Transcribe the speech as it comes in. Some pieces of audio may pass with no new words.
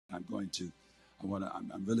I'm going to,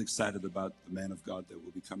 I'm really excited about the man of God that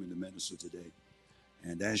will be coming to minister today.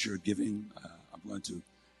 And as you're giving, I'm going to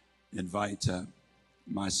invite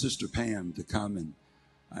my sister Pam to come. And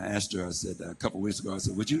I asked her, I said, a couple weeks ago, I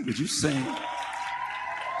said, would you sing?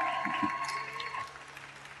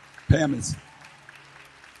 Pam is,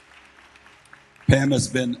 Pam has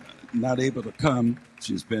been not able to come.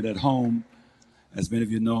 She's been at home. As many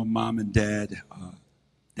of you know, Mom and Dad,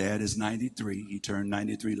 Dad is 93. He turned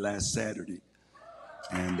 93 last Saturday.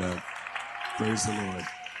 And praise the Lord.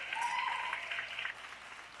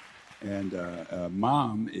 And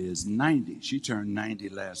Mom is 90. She turned 90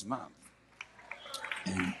 last month.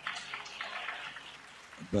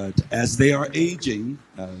 But as they are aging,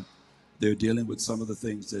 they're dealing with some of the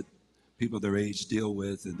things that people their age deal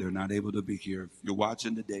with, and they're not able to be here. If you're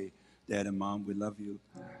watching today, Dad and Mom, we love you.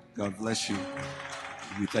 God bless you.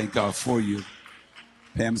 We thank God for you.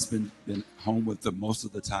 Pam's been home with them most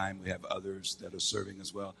of the time. We have others that are serving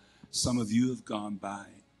as well. Some of you have gone by.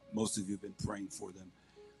 Most of you have been praying for them.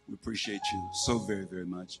 We appreciate you so very, very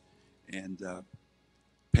much. And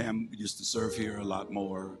Pam used to serve here a lot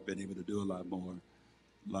more, been able to do a lot more.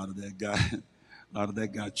 A lot of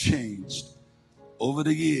that got changed over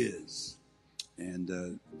the years.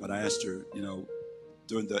 And but I asked her,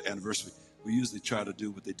 during the anniversary, we usually try to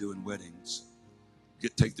do what they do in weddings.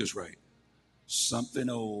 Take this right. Something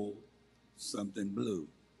old, something blue,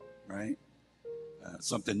 right?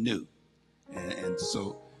 Something new. And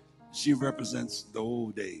so she represents the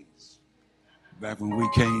old days, back when we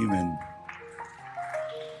came, and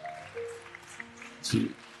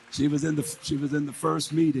she was in the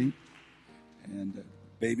first meeting, and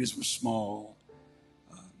babies were small.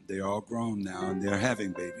 They're all grown now, and they're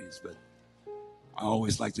having babies. But I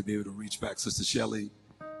always like to be able to reach back. Sister Shelley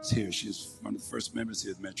is here. She's one of the first members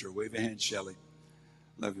here at Metro. Wave your hand, Shelley.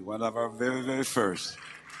 Love you. One of our very, very first.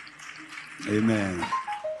 Amen.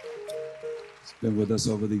 It's been with us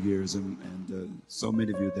over the years, and so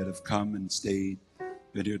many of you that have come and stayed,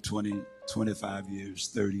 been here 20, 25 years,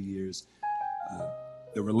 30 years.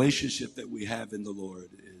 The relationship that we have in the Lord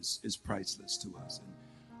is priceless to us. And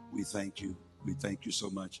we thank you. We thank you so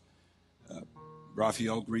much.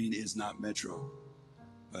 Raphael Green is not Metro,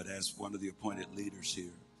 but as one of the appointed leaders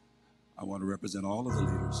here, I want to represent all of the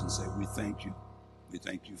leaders and say we thank you. We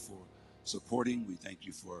thank you for supporting. We thank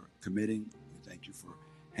you for committing. We thank you for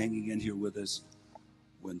hanging in here with us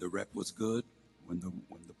when the rep was good, when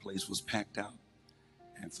the place was packed out,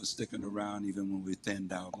 and for sticking around even when we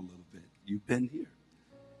thinned out a little bit. You've been here.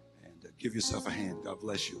 And give yourself a hand. God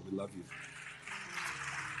bless you. We love you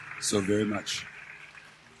so very much.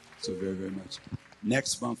 So very, very much.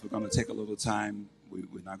 Next month, we're going to take a little time.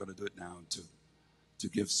 We're not going to do it now to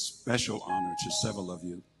give special honor to several of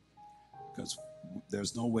you, because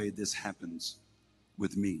there's no way this happens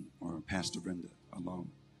with me or Pastor Brenda alone.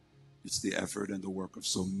 It's the effort and the work of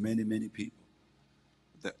so many, many people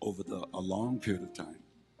that over a long period of time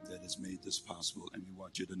that has made this possible. And we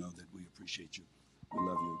want you to know that we appreciate you. We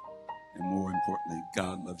love you. And more importantly,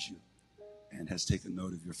 God loves you and has taken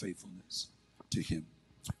note of your faithfulness to him.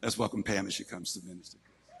 Let's welcome Pam as she comes to minister.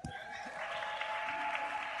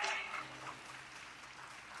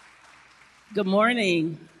 Good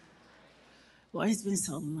morning. Boy, it's been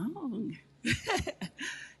so long.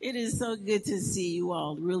 It is so good to see you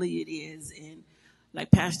all. Really, it is. And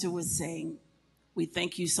like Pastor was saying, we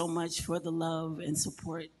thank you so much for the love and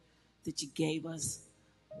support that you gave us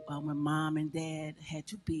when Mom and Dad had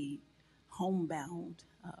to be homebound.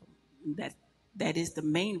 That is the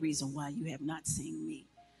main reason why you have not seen me.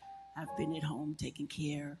 I've been at home taking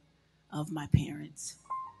care of my parents.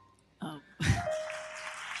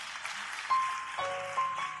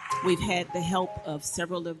 We've had the help of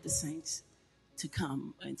several of the saints to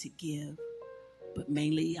come and to give, but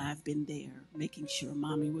mainly I've been there, making sure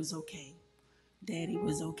Mommy was okay, Daddy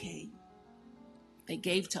was okay. They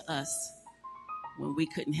gave to us when we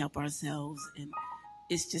couldn't help ourselves, and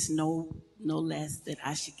it's just no less that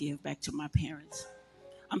I should give back to my parents.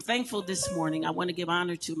 I'm thankful this morning. I want to give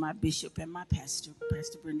honor to my bishop and my pastor,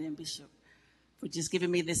 Pastor Brenda and Bishop, for just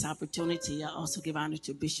giving me this opportunity. I also give honor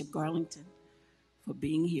to Bishop Garlington for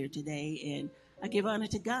being here today, and I give honor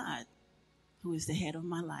to God, who is the head of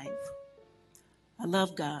my life. I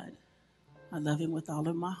love God. I love him with all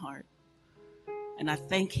of my heart, and I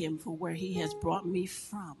thank him for where he has brought me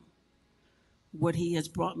from, what he has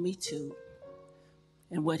brought me to,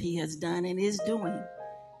 and what he has done and is doing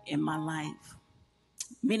in my life.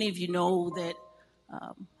 Many of you know that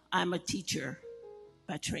I'm a teacher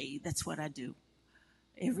by trade. That's what I do.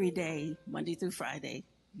 Every day, Monday through Friday,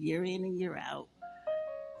 year in and year out,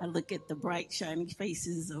 I look at the bright, shining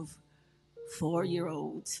faces of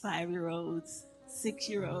 4-year-olds, 5-year-olds,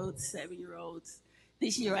 6-year-olds, 7-year-olds.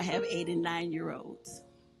 This year I have 8 and 9-year-olds.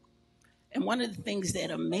 And one of the things that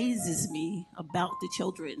amazes me about the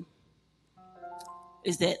children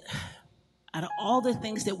is that out of all the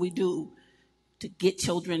things that we do to get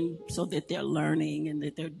children so that they're learning and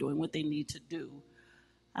that they're doing what they need to do,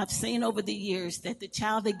 I've seen over the years that the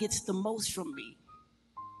child that gets the most from me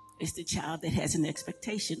is the child that has an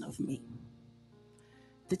expectation of me.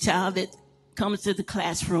 The child that comes to the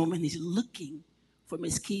classroom and is looking for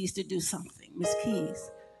Miss Keys to do something. Miss Keys,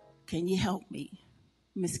 can you help me?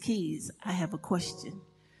 Miss Keys, I have a question.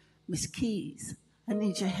 Miss Keys, I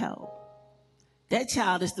need your help. That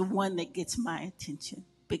child is the one that gets my attention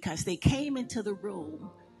because they came into the room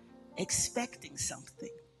expecting something.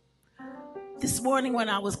 This morning when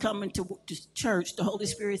I was coming to church, the Holy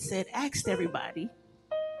Spirit said, ask everybody,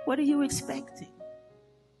 what are you expecting?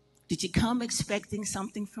 Did you come expecting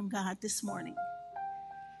something from God this morning?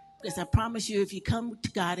 Because I promise you, if you come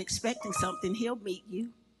to God expecting something, he'll meet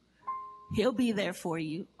you. He'll be there for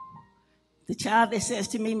you. The child that says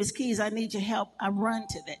to me, Miss Keys, I need your help, I run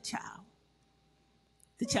to that child.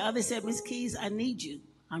 The child that said, Miss Keys, I need you,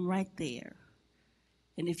 I'm right there.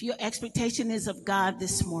 And if your expectation is of God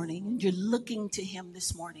this morning and you're looking to him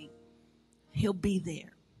this morning, he'll be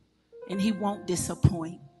there and he won't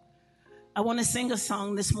disappoint. I want to sing a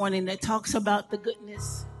song this morning that talks about the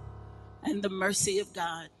goodness and the mercy of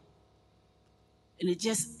God. And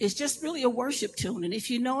it's just really a worship tune. And if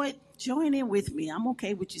you know it, join in with me. I'm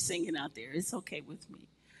okay with you singing out there. It's okay with me.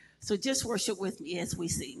 So just worship with me as we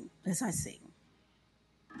sing, as I sing.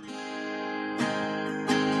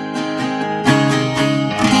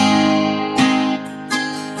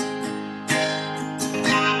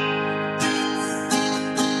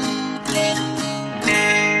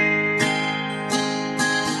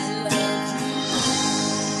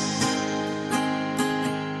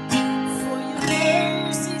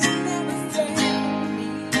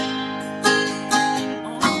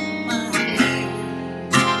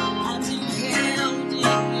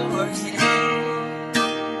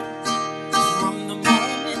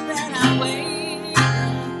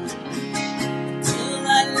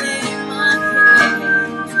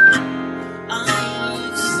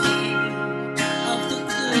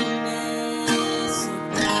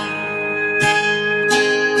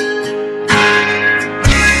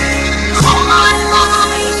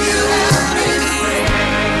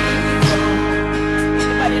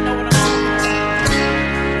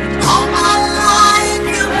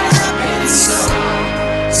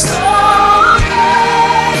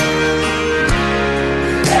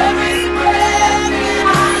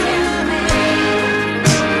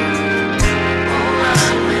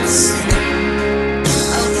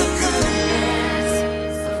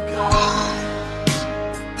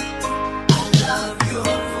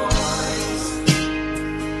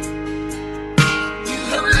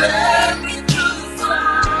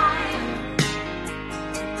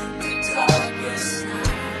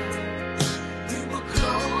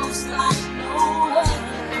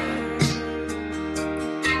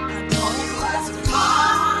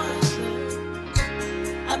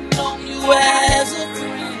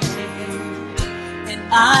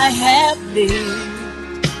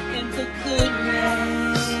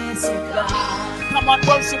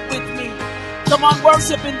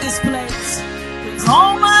 Worship in this place. 'Cause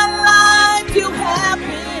all my life you have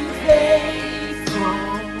been faithful.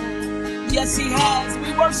 Yes, he has.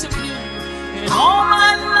 We worship you. And all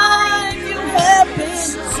my life you have been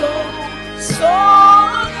so good.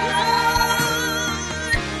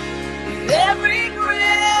 With every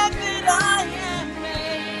breath that I am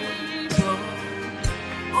able,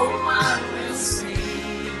 oh, I will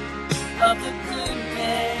sing of the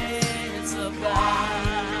goodness of God.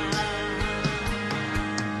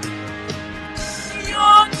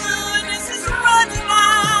 Your goodness is running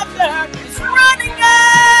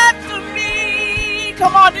after me.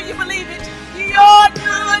 Come on, do you believe it? Your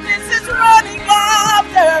goodness is running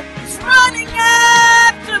after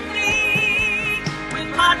me. When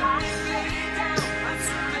my life laid down, I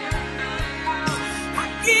surrender now. I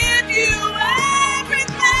give you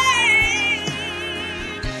everything.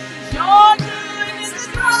 Your goodness is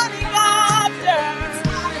running after.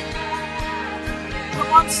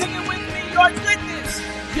 Come on, sing it with me. Your goodness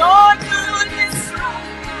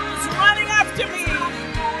is running after me.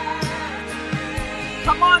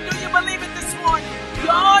 Come on, do you believe it this morning?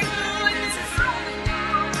 Your goodness is running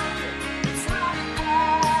after me.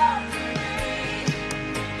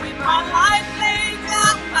 With my life laid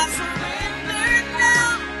down, I surrender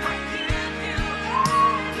now. I give you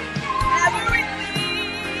everything.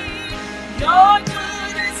 Your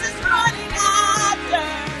goodness is running after me.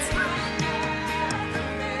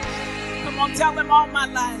 on, tell him all my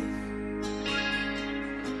life.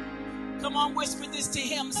 Come on, whisper this to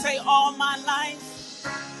him. Say all my life.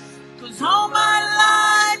 'Cause all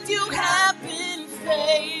my life you have been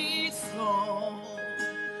faithful.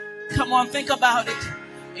 Come on, think about it.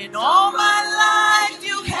 In all my life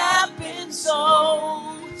you have been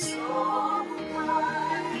so kind.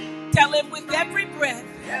 Tell him with every breath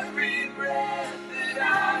that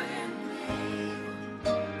I am,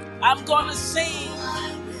 I'm gonna sing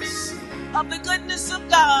of the goodness of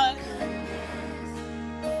God.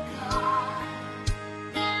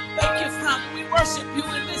 Thank you, Father. We worship you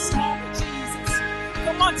in this moment, Jesus.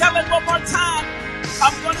 Come on, tell it one more time.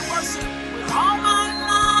 I'm going to worship with all my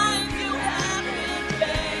life. You have been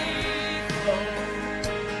faithful.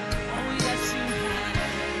 Oh, yes, you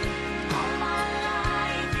have. All my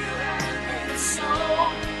life, you have been so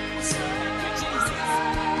good, Jesus.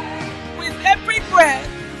 With every breath,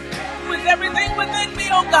 with everything within me,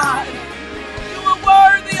 oh God, you are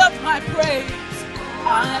worthy of my praise.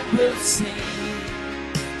 I will sing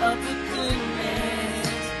of the goodness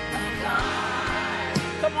of God.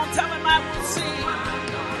 Come on, tell him I will sing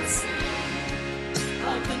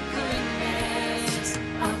of the goodness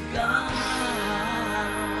of God.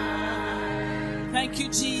 Thank you,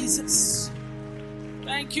 Jesus.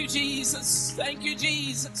 Thank you, Jesus. Thank you,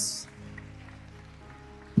 Jesus.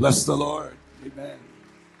 Bless the Lord. Amen.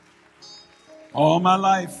 All my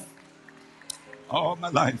life, all my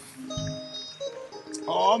life,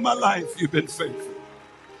 all my life, you've been faithful.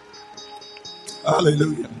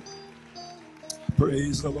 Hallelujah.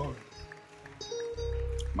 Praise the Lord.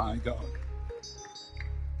 My God.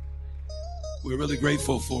 We're really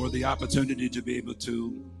grateful for the opportunity to be able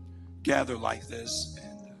to gather like this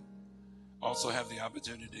and also have the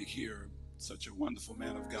opportunity to hear such a wonderful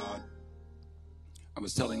man of God. I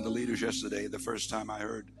was telling the leaders yesterday, the first time I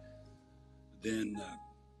heard then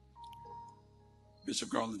Bishop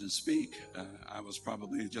Garlington speak, I was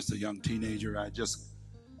probably just a young teenager. I just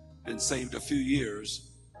been saved a few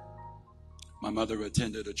years. My mother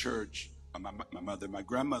attended a church. My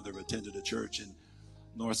grandmother attended a church in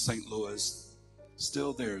North St. Louis,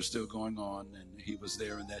 still there, still going on, and he was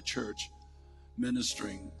there in that church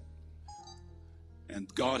ministering.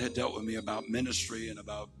 And God had dealt with me about ministry and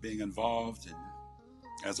about being involved. And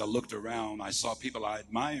as I looked around, I saw people I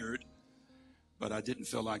admired, but I didn't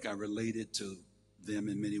feel like I related to them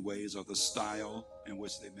in many ways or the style in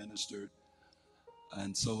which they ministered.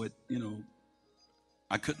 And so it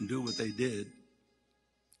I couldn't do what they did.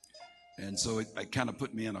 And so it kind of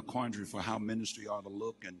put me in a quandary for how ministry ought to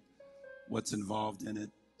look and what's involved in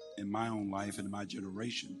it in my own life and in my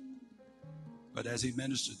generation. But as he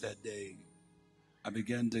ministered that day, I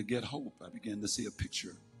began to get hope. I began to see a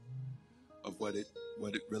picture of what it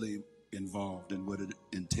really involved and what it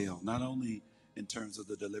entailed, not only in terms of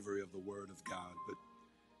the delivery of the word of God, but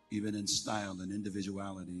even in style and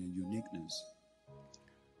individuality and uniqueness.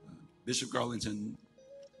 Bishop Garlington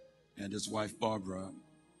and his wife Barbara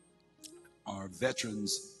are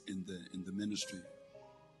veterans in the ministry.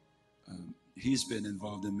 He's been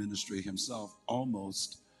involved in ministry himself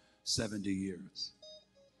almost 70 years.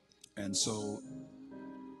 And so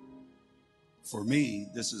for me,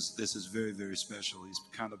 this is very, very special. He's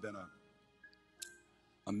kind of been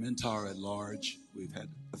a mentor at large. We've had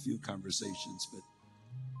a few conversations, but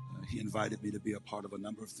he invited me to be a part of a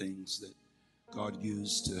number of things that God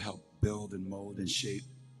used to help build and mold and shape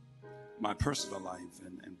my personal life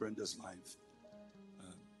and Brenda's life.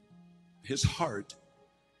 His heart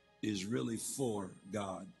is really for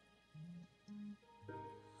God.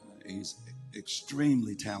 He's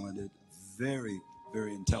extremely talented, very,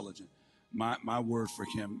 very intelligent. My word for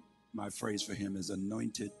him, my phrase for him is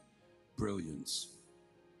anointed brilliance.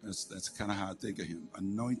 That's kind of how I think of him,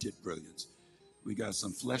 anointed brilliance. We got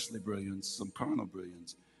some fleshly brilliance, some carnal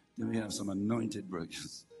brilliance. Then we have some anointed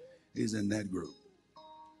brilliance. He's in that group.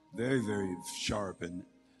 Very, very sharp. And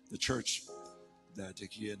the church that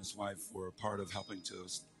he and his wife were a part of helping to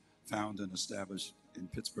found and establish in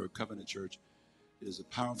Pittsburgh, Covenant Church, is a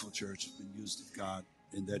powerful church. It's been used of God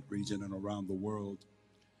in that region and around the world.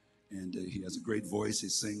 And he has a great voice. He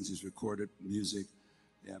sings. He's recorded music.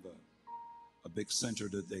 They have a big center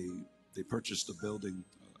that they purchased a building,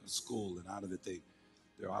 a school, and out of it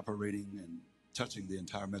they're operating and touching the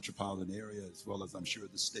entire metropolitan area as well as I'm sure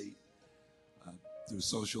the state through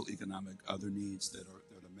social, economic, other needs that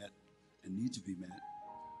are met and need to be met.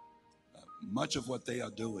 Much of what they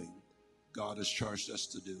are doing, God has charged us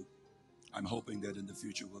to do. I'm hoping that in the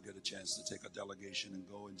future we'll get a chance to take a delegation and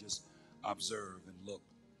go and just observe and look.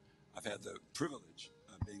 I've had the privilege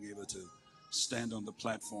of being able to stand on the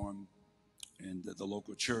platform in the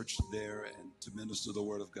local church there and to minister the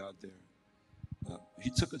word of God there. He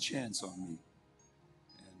took a chance on me,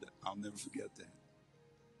 and I'll never forget that.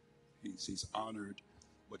 He's honored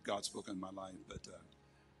what God spoke in my life, but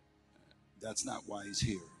that's not why he's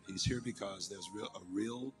here. He's here because there's a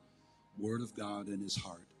real word of God in his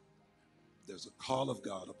heart. There's a call of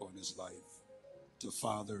God upon his life to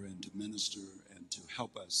father and to minister and to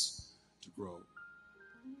help us to grow.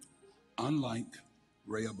 Unlike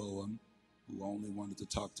Rehoboam, who only wanted to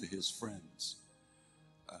talk to his friends,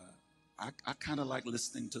 I kind of like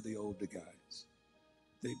listening to the older guys.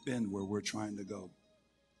 They've been where we're trying to go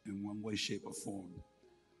in one way, shape, or form.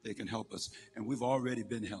 They can help us. And we've already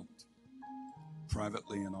been helped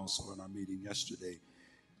privately and also in our meeting yesterday.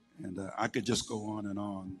 And I could just go on and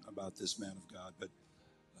on about this man of God, but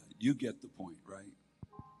you get the point, right?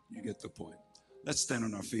 You get the point. Let's stand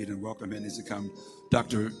on our feet and welcome him as he comes.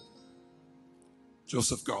 Dr.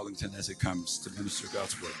 Joseph Garlington as he comes to minister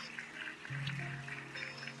God's word.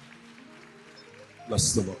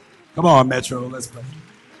 Bless the Lord. Come on, Metro. Let's play.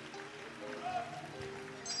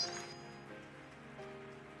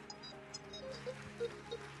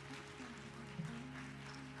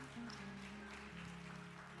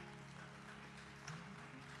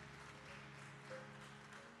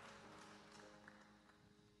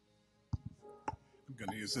 I'm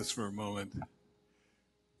going to use this for a moment.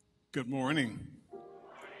 Good morning.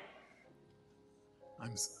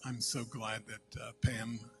 I'm so glad that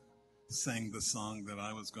Pam sang the song that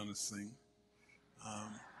I was going to sing.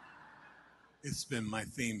 It's been my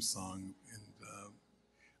theme song,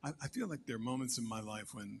 and I feel like there are moments in my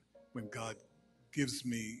life when God gives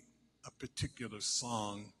me a particular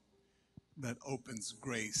song that opens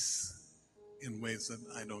grace in ways that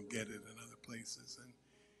I don't get it in other places.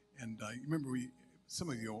 And you remember some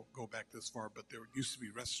of you won't go back this far, but there used to be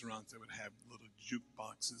restaurants that would have little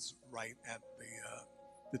jukeboxes right at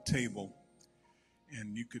the table,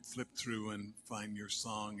 and you could flip through and find your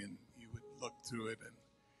song, and you would look through it,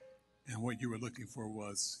 and what you were looking for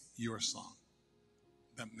was your song.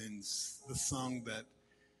 That means the song that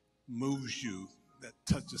moves you, that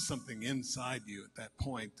touches something inside you at that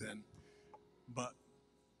point. But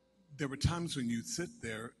there were times when you'd sit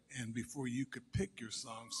there, and before you could pick your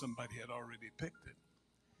song, somebody had already picked it.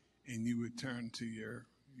 And you would turn to your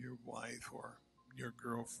wife or your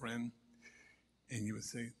girlfriend, and you would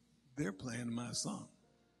say, they're playing my song.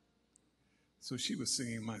 So she was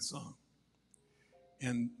singing my song.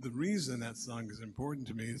 And the reason that song is important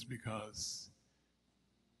to me is because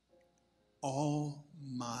all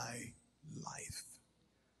my life,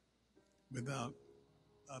 without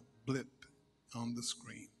a blip on the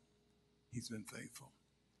screen, he's been faithful.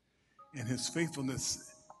 And his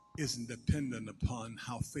faithfulness isn't dependent upon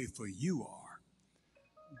how faithful you are,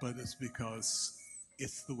 but it's because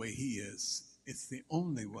it's the way he is. It's the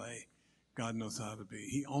only way God knows how to be.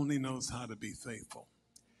 He only knows how to be faithful.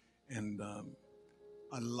 And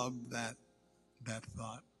I love that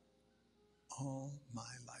thought. All my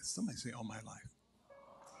life. Somebody say, all my life.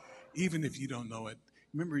 Even if you don't know it.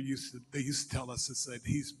 Remember, they used to tell us, it said,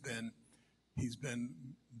 he's been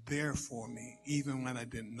there for me, even when I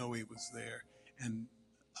didn't know he was there. And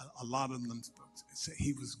a lot of them say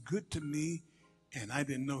he was good to me, and I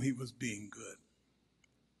didn't know he was being good.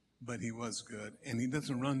 But he was good. And he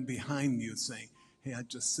doesn't run behind you saying, hey, I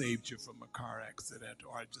just saved you from a car accident,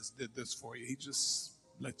 or I just did this for you. He just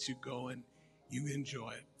lets you go and you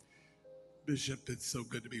enjoy it. Bishop, it's so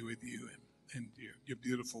good to be with you and your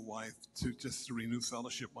beautiful wife to renew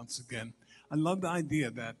fellowship once again. I love the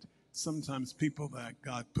idea that sometimes people that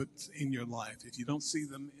God puts in your life, if you don't see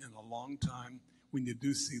them in a long time, when you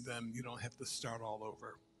do see them, you don't have to start all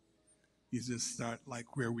over. You just start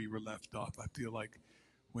like where we were left off. I feel like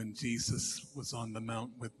when Jesus was on the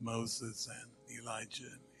mount with Moses and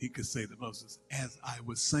Elijah, he could say to Moses, as I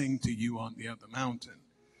was saying to you on the other mountain,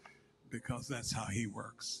 because that's how he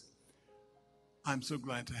works. I'm so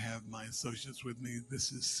glad to have my associates with me.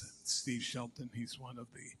 This is Steve Shelton. He's one of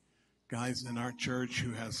the guys in our church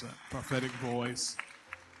who has a prophetic voice.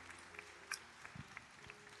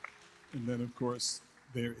 And then, of course,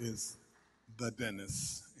 there is the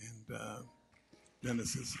Dennis. And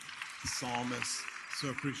Dennis is a psalmist. So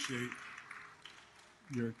appreciate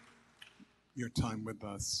your time with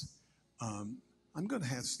us. I'm going to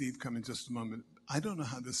have Steve come in just a moment. I don't know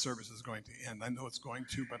how this service is going to end. I know it's going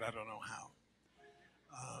to, but I don't know how.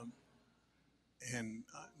 And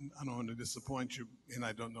I don't want to disappoint you, and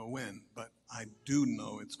I don't know when, but I do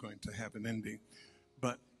know it's going to have an ending.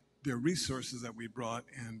 But there are resources that we brought,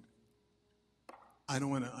 and I don't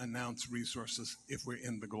want to announce resources if we're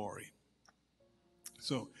in the glory.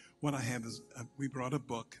 So what I have is we brought a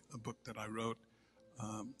book that I wrote.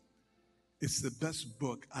 It's the best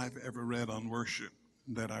book I've ever read on worship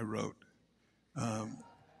that I wrote.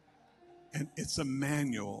 And it's a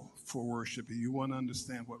manual for worship. If you want to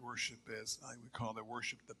understand what worship is, I would call it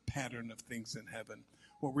worship the pattern of things in heaven.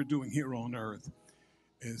 What we're doing here on earth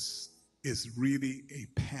is really a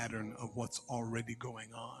pattern of what's already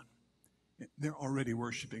going on. They're already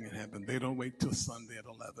worshiping in heaven. They don't wait till Sunday at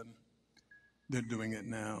 11. They're doing it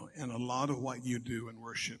now. And a lot of what you do in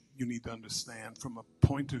worship, you need to understand from a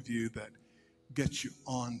point of view that gets you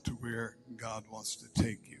on to where God wants to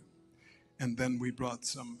take you. And then we brought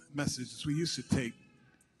some messages. We used to take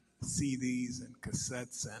CDs and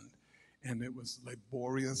cassettes, and it was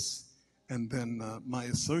laborious. And then my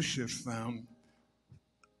associate found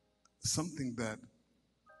something that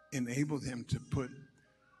enabled him to put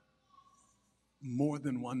more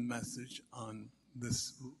than one message on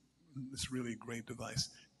this really great device.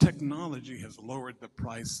 Technology has lowered the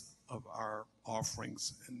price of our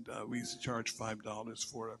offerings, and we used to charge $5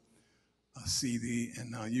 for a CD, and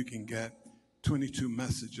now you can get 22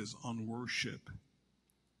 messages on worship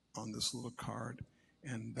on this little card,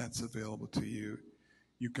 and that's available to you.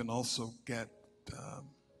 You can also get,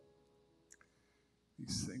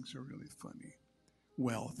 these things are really funny,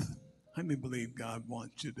 wealth. How many believe God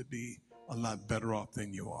wants you to be a lot better off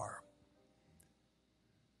than you are?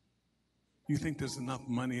 You think there's enough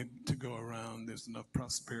money to go around, there's enough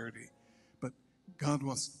prosperity, but God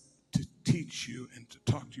wants to teach you and to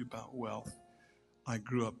talk to you about wealth. I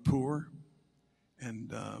grew up poor,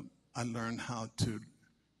 and I learned how to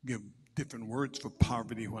give different words for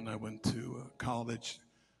poverty when I went to college.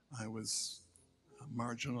 I was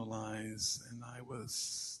marginalized, and I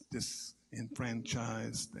was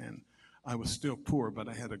disenfranchised, and I was still poor, but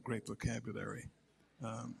I had a great vocabulary.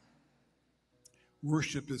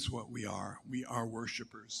 Worship is what we are. We are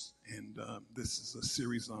worshipers, and this is a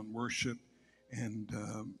series on worship, and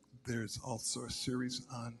there's also a series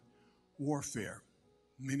on warfare.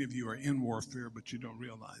 Many of you are in warfare, but you don't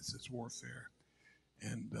realize it's warfare.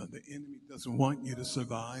 And the enemy doesn't want you to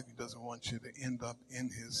survive. He doesn't want you to end up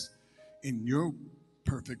in your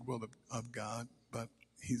perfect will of God, but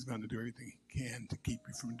he's going to do everything he can to keep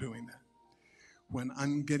you from doing that. When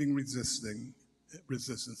I'm getting resistance,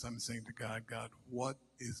 I'm saying to God, God, what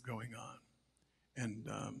is going on? And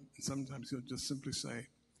sometimes he'll just simply say,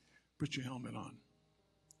 put your helmet on,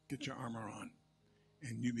 get your armor on,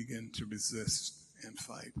 and you begin to resist and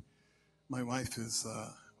fight. My wife is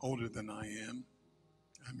older than I am.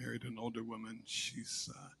 I married an older woman. She's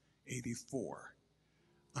 84.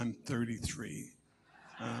 I'm 33.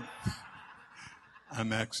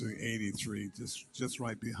 I'm actually 83, just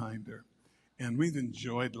right behind her. And we've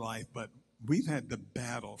enjoyed life, but we've had to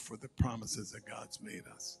battle for the promises that God's made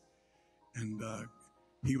us. And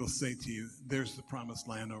he will say to you, there's the promised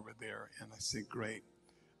land over there. And I say, great.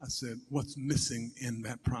 I said, what's missing in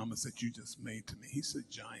that promise that you just made to me? He said,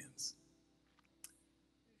 giants.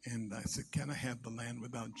 And I said, can I have the land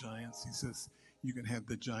without giants? He says, you can have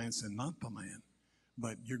the giants and not the land.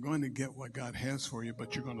 But you're going to get what God has for you,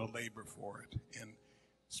 but you're going to labor for it. And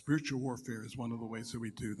spiritual warfare is one of the ways that we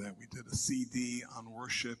do that. We did a CD on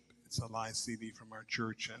worship. It's a live CD from our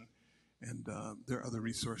church, and there are other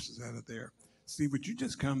resources out of there. Steve, would you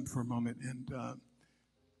just come for a moment? And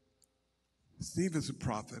Steve is a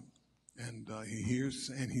prophet, and he hears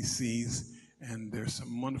and he sees, and there's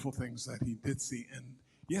some wonderful things that he did see. And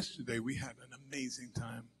yesterday we had an amazing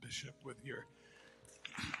time, Bishop, with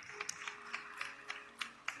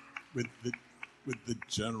the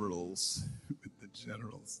generals. With the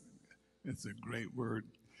generals. It's a great word.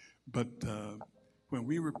 But when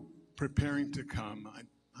we were preparing to come,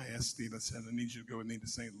 I asked Steve, I said, I need you to go with me to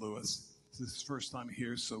St. Louis. This is his first time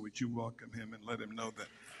here, so would you welcome him and let him know that.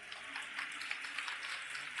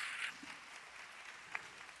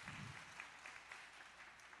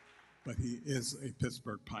 But he is a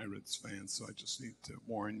Pittsburgh Pirates fan, so I just need to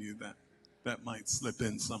warn you that that might slip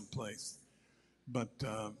in someplace. But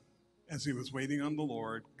as he was waiting on the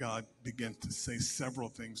Lord, God began to say several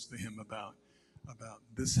things to him about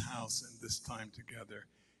this house and this time together.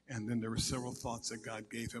 And then there were several thoughts that God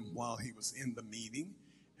gave him while he was in the meeting.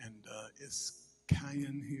 And is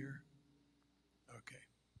Cayenne here? Okay,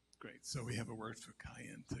 great. So we have a word for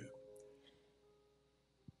Cayenne too.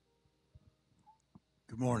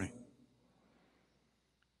 Good morning.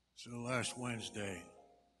 So last Wednesday,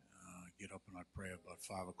 I get up and I pray about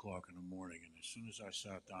 5 o'clock in the morning. And as soon as I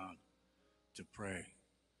sat down to pray,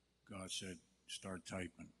 God said, start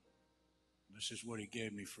typing. This is what he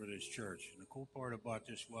gave me for this church. And the cool part about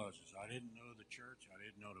this is I didn't know the church. I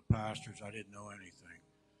didn't know the pastors. I didn't know anything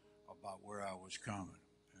about where I was coming.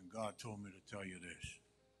 And God told me to tell you this.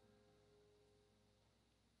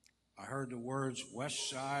 I heard the words West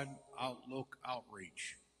Side Outlook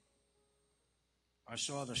Outreach. I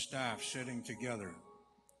saw the staff sitting together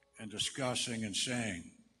and discussing and saying,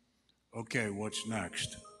 okay, what's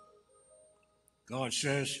next? God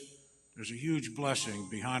says there's a huge blessing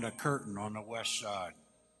behind a curtain on the west side.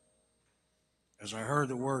 As I heard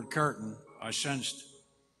the word curtain, I sensed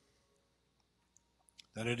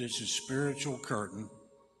that it is a spiritual curtain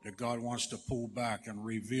that God wants to pull back and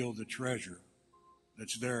reveal the treasure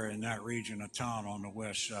that's there in that region of town on the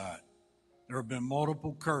west side. There have been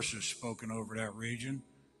multiple curses spoken over that region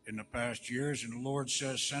in the past years, and the Lord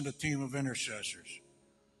says, send a team of intercessors,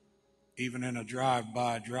 even in a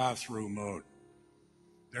drive-by, drive-through mode.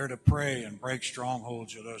 They're to pray and break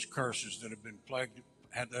strongholds of those curses that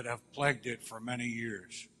have plagued it for many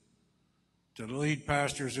years. To the lead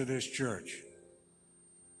pastors of this church,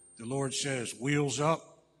 the Lord says, wheels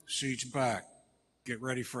up, seats back. Get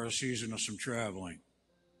ready for a season of some traveling.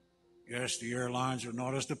 Yes, the airlines are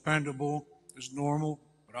not as dependable as normal,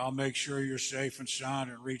 but I'll make sure you're safe and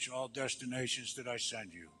sound and reach all destinations that I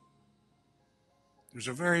send you. There's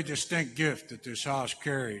a very distinct gift that this house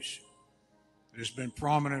carries that has been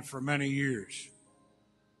prominent for many years.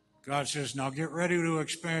 God says, now get ready to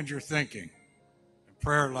expand your thinking and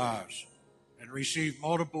prayer lives and receive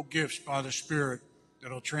multiple gifts by the Spirit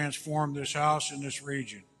that will transform this house and this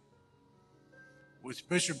region. With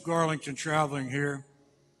Bishop Garlington traveling here,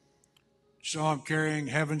 saw him carrying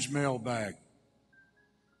heaven's mailbag.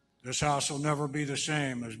 This house will never be the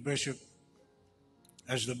same as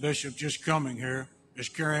the bishop just coming here is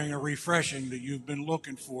carrying a refreshing that you've been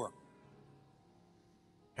looking for.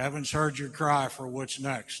 Heaven's heard your cry for what's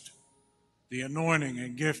next. The anointing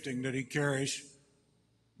and gifting that he carries,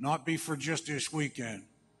 not be for just this weekend,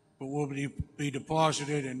 but will be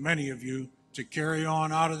deposited in many of you to carry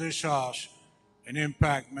on out of this house and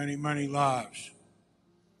impact many, many lives.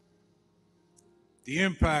 The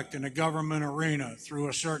impact in the government arena through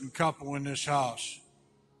a certain couple in this house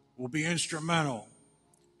will be instrumental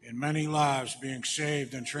in many lives being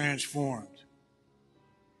saved and transformed.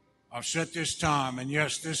 I've set this time, and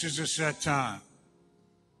yes, this is a set time.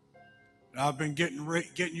 I've been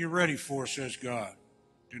getting you ready for, says God.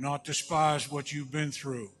 Do not despise what you've been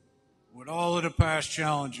through with all of the past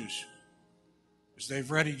challenges, as they've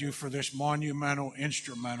readied you for this monumental,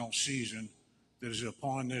 instrumental season that is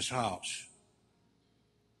upon this house.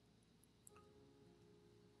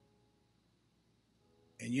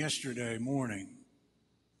 And yesterday morning,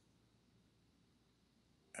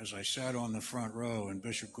 as I sat on the front row and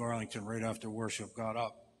Bishop Garlington, right after worship, got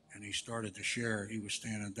up and he started to share, he was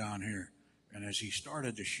standing down here. And as he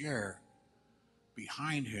started to share,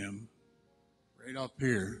 behind him, right up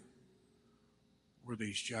here, were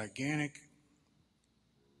these gigantic,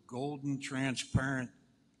 golden, transparent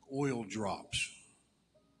oil drops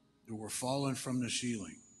that were falling from the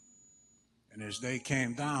ceiling. And as they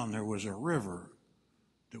came down, there was a river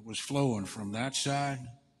that was flowing from that side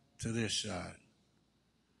to this side.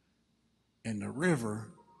 And the river,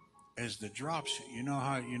 as the drops, you know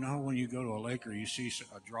how when you go to a lake or you see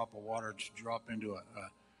a drop of water drop into a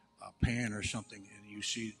pan or something, and you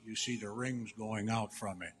see the rings going out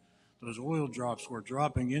from it. Those oil drops were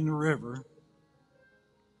dropping in the river,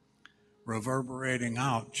 reverberating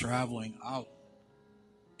out, traveling out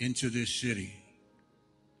into this city.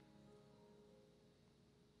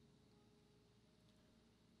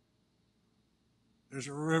 There's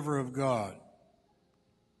a river of God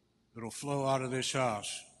that'll flow out of this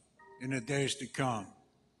house in the days to come,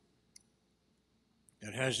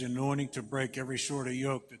 that has the anointing to break every sort of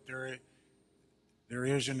yoke that there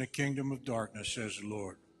is in the kingdom of darkness, says the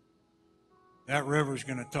Lord. That river is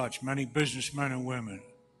going to touch many businessmen and women,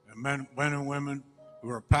 and men and women who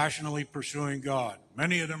are passionately pursuing God.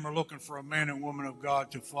 Many of them are looking for a man and woman of God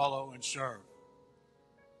to follow and serve.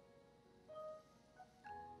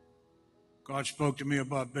 God spoke to me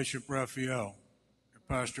about Bishop Raphael and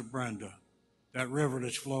Pastor Brenda. That river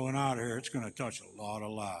that's flowing out here, it's going to touch a lot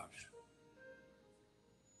of lives.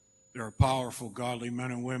 There are powerful, godly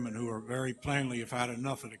men and women who are very plainly have had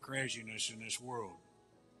enough of the craziness in this world.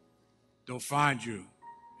 They'll find you,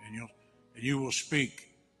 and you will speak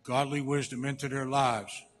godly wisdom into their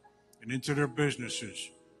lives and into their businesses.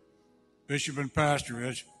 Bishop and Pastor,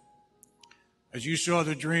 as you saw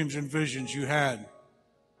the dreams and visions you had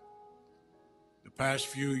the past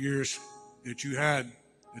few years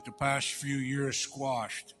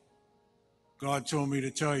squashed, God told me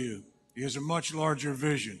to tell you He has a much larger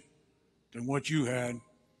vision than what you had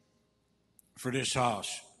for this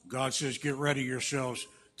house. God says, get ready yourselves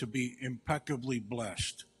to be impeccably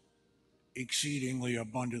blessed, exceedingly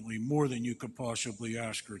abundantly, more than you could possibly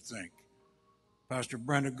ask or think. Pastor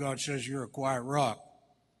Brenda, God says you're a quiet rock.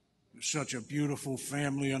 There's such a beautiful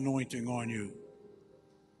family anointing on you.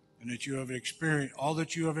 And that you have experienced, all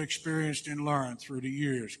that you have experienced and learned through the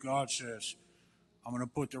years, God says, I'm going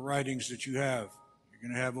to put the writings that you have. You're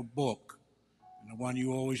going to have a book, and the one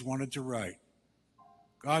you always wanted to write.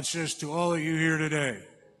 God says to all of you here today,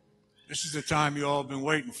 this is the time you all have been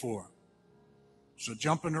waiting for. So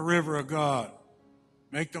jump in the river of God.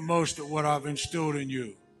 Make the most of what I've instilled in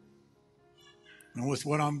you and with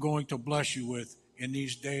what I'm going to bless you with in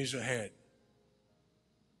these days ahead.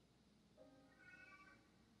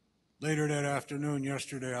 Later that afternoon,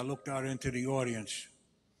 yesterday, I looked out into the audience.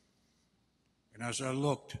 And as I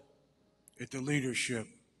looked at the leadership,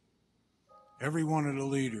 every one of the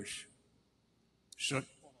leaders,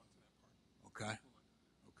 okay,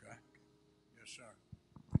 yes,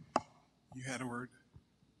 sir. You had a word?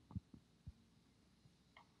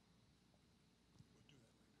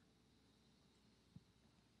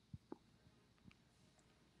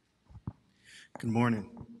 Good morning.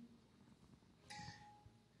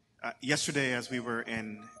 Yesterday, as we were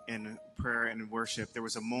in prayer and in worship, there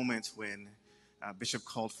was a moment when Bishop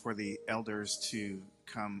called for the elders to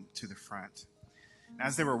come to the front. And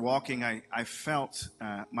as they were walking, I felt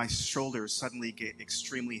my shoulders suddenly get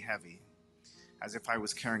extremely heavy, as if I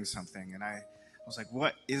was carrying something. And I was like,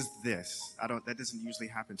 what is this? That doesn't usually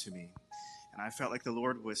happen to me. And I felt like the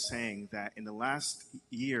Lord was saying that in the last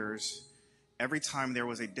years, every time there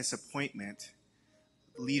was a disappointment,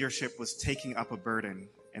 leadership was taking up a burden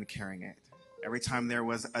and carrying it. Every time there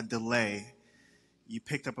was a delay, you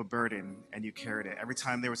picked up a burden and you carried it. Every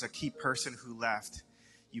time there was a key person who left,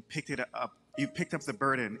 you picked up the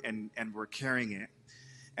burden and were carrying it.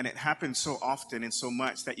 And it happened so often and so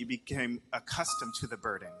much that you became accustomed to the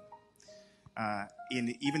burden.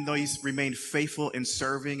 Even though you remained faithful in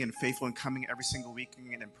serving and faithful in coming every single week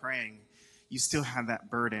and praying, you still have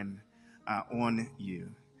that burden on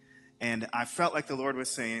you. And I felt like the Lord was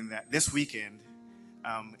saying that this weekend,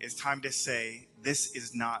 it's time to say, this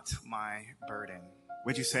is not my burden.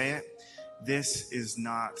 Would you say it? This is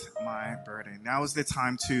not my burden. Now is the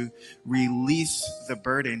time to release the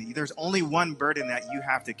burden. There's only one burden that you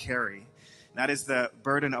have to carry. That is the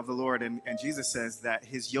burden of the Lord. And Jesus says that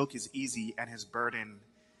his yoke is easy and his burden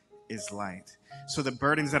is light. So the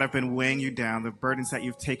burdens that have been weighing you down, the burdens that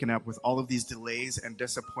you've taken up with all of these delays and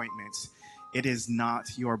disappointments, it is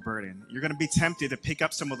not your burden. You're going to be tempted to pick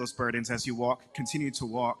up some of those burdens as you continue to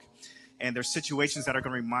walk. And there's situations that are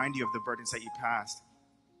going to remind you of the burdens that you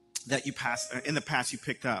in the past you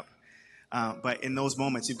picked up. But in those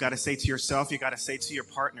moments, you've got to say to yourself, you've got to say to your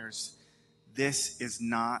partners, this is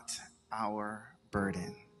not our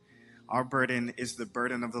burden. Our burden is the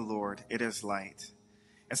burden of the Lord. It is light.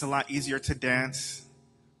 It's a lot easier to dance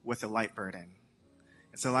with a light burden.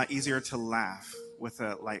 It's a lot easier to laugh with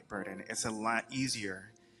a light burden. It's a lot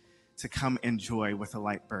easier to come enjoy with a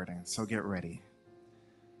light burden. So get ready.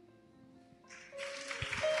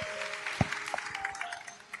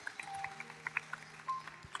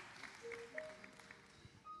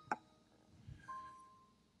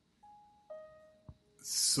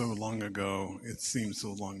 So long ago, it seems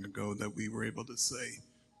so long ago, that we were able to say,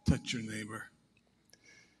 touch your neighbor.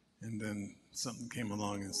 And then something came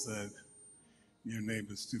along and said, your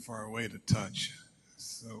neighbor's too far away to touch.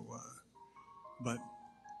 So, but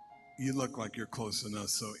you look like you're close enough.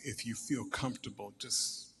 So if you feel comfortable,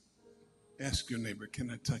 just ask your neighbor, can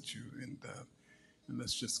I touch you? And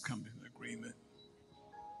let's just come in agreement.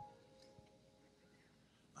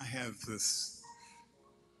 I have this,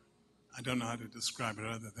 I don't know how to describe it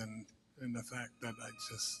other than in the fact that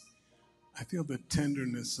I feel the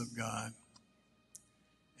tenderness of God,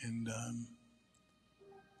 and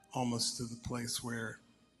almost to the place where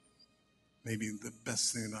maybe the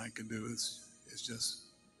best thing that I can do is just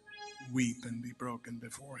weep and be broken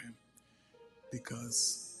before him,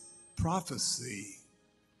 because prophecy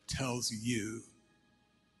tells you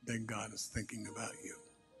that God is thinking about you.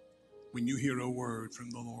 When you hear a word from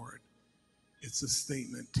the Lord, it's a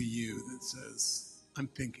statement to you that says, I'm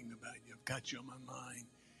thinking about you. I've got you on my mind.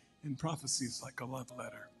 And prophecy is like a love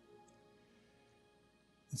letter.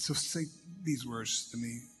 And so say these words to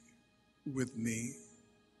me, with me.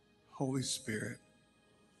 Holy Spirit,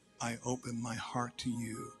 I open my heart to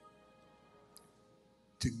you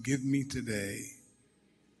to give me today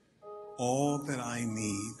all that I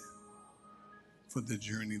need for the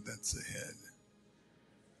journey that's ahead.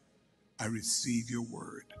 I receive your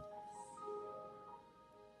word.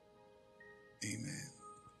 Amen.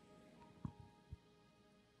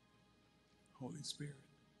 Holy Spirit.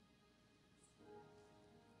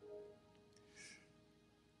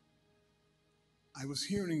 I was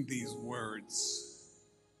hearing these words,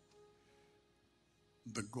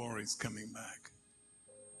 the glory's coming back.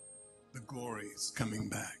 The glory's coming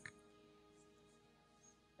back.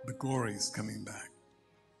 The glory's coming back.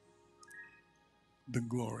 The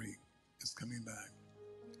glory is coming back.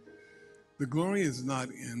 The glory is not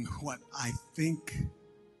in what I think,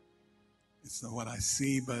 it's not what I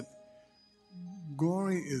see, but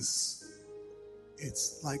glory is,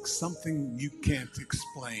 it's like something you can't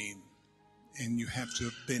explain, and you have to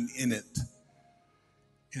have been in it.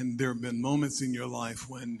 And there have been moments in your life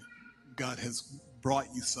when God has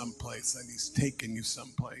brought you someplace and he's taken you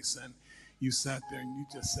someplace, and you sat there and you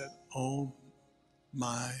just said, oh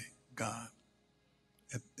my God.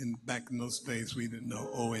 Back in those days, we didn't know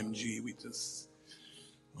OMG. We just,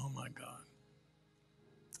 oh my God.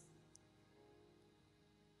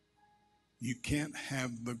 You can't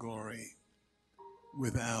have the glory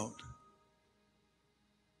without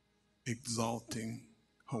exalting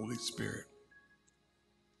Holy Spirit.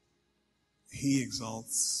 He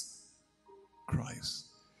exalts Christ.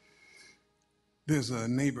 There's a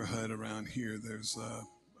neighborhood around here. There's a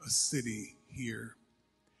city here.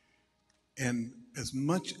 And as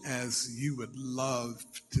much as you would love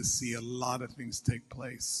to see a lot of things take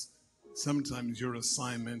place, sometimes your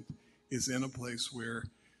assignment is in a place where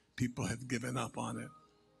people have given up on it,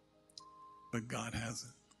 but God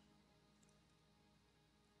hasn't.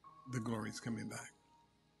 The glory's coming back.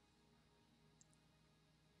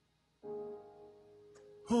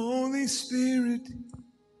 Holy Spirit,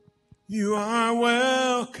 you are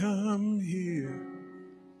welcome here.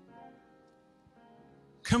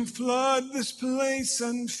 Come flood this place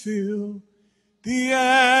and fill the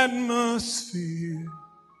atmosphere.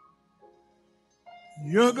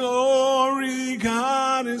 Your glory,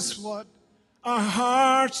 God, is what our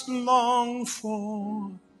hearts long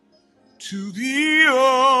for. To be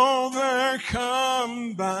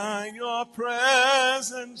overcome by your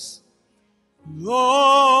presence,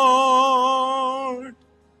 Lord.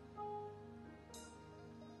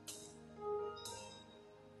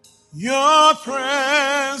 Your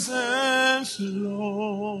presence,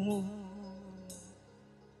 Lord.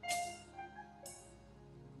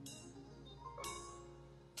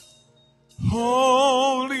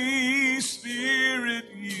 Holy Spirit,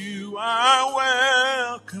 you are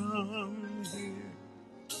welcome here.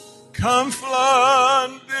 Come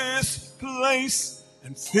flood this place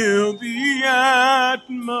and fill the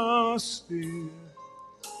atmosphere.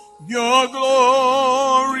 Your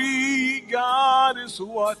glory, God, is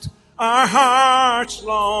what our hearts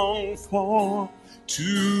long for.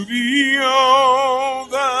 To be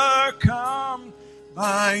overcome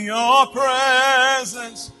by your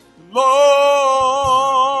presence, Lord.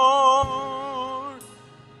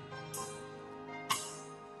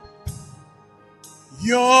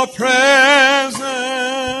 Your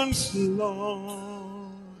presence, Lord.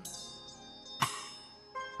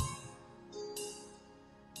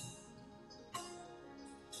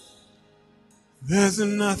 There's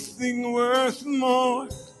nothing worth more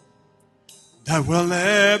that will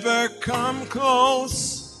ever come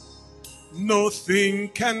close. Nothing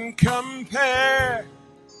can compare.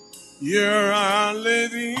 You're our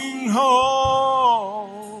living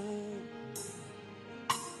hope.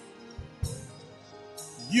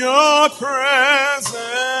 Your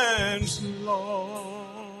presence, Lord.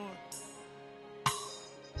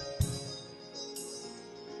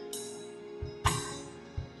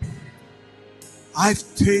 I've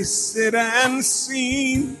tasted and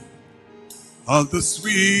seen of the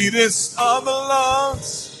sweetest of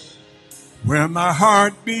loves, where my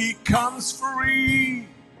heart becomes free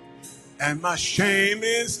and my shame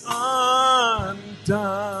is undone.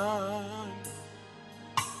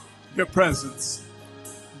 Your presence,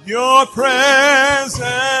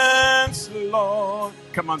 Lord.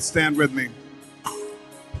 Come on, stand with me.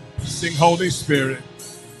 Sing, Holy Spirit.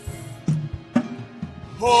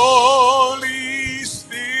 Holy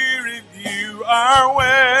Spirit, you are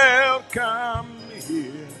welcome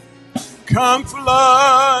here. Come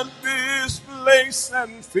flood this place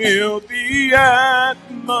and fill the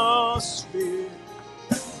atmosphere.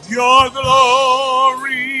 Your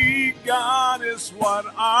glory, God, is what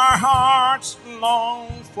our hearts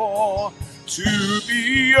long for. To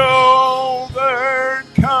be overcome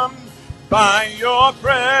by your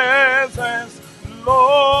presence,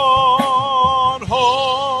 Lord.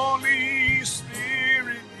 Holy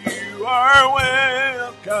Spirit, you are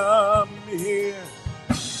welcome here.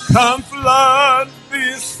 Come flood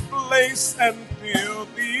this place and fill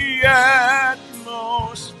the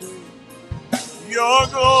atmosphere. Your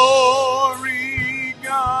glory,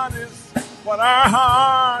 God, is what our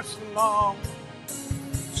hearts long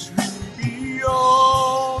to be be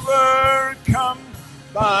overcome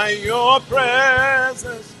by your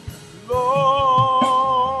presence, Lord.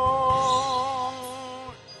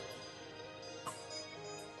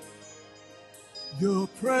 Your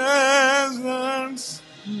presence,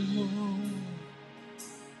 Lord.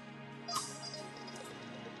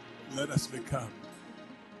 Let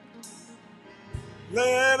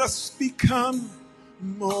us become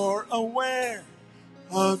more aware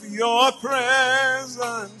of your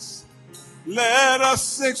presence. Let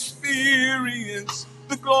us experience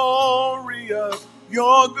the glory of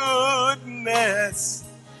your goodness.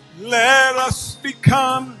 Let us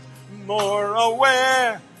become more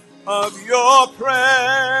aware of your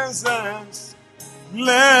presence.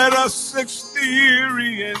 Let us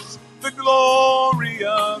experience the glory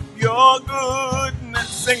of your goodness.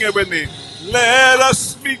 Sing it with me. Let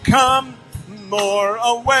us become more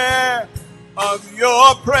aware of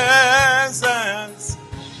your presence.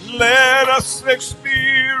 Let us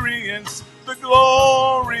experience the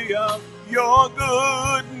glory of your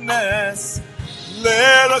goodness.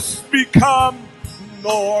 Let us become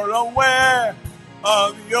more aware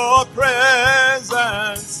of your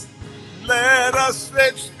presence. Let us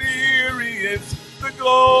experience the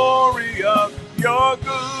glory of your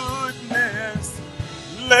goodness.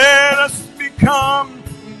 Let us become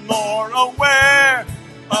more aware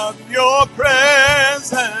of your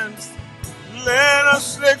presence. Let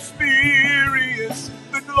us experience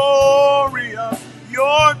the glory of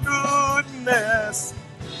your goodness.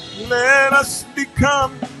 Let us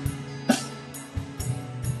become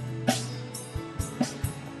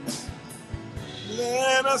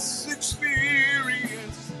Let us experience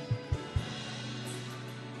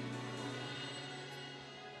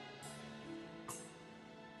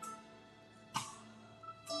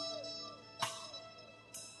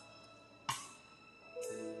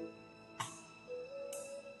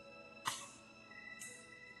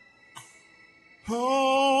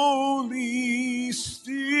Holy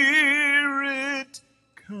Spirit,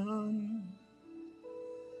 come.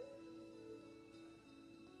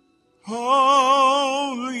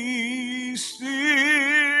 Holy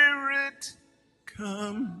Spirit,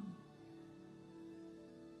 come.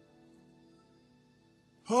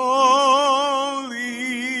 Holy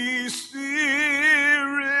Spirit,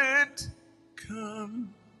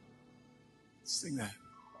 come. Sing that.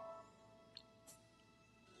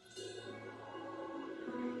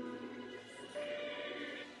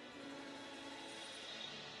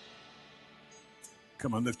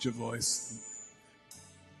 Come on, lift your voice.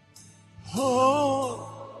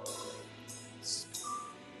 Oh.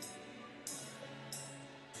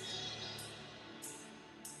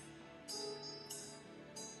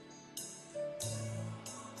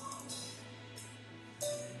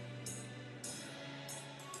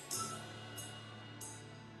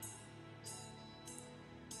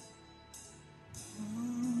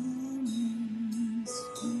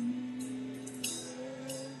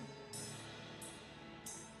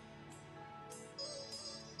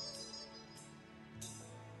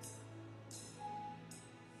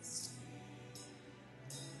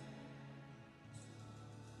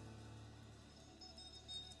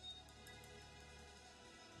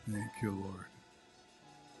 Thank you, Lord.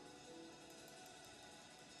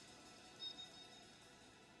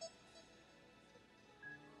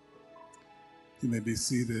 You may be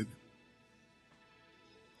seated.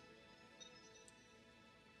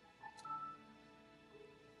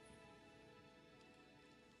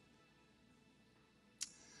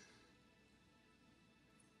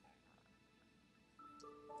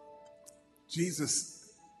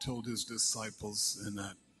 Jesus told his disciples in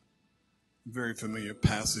that very familiar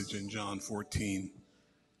passage in John 14,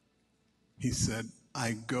 he said,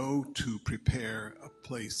 I go to prepare a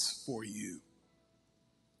place for you,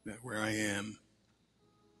 that where I am,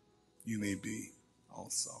 you may be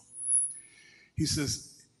also. He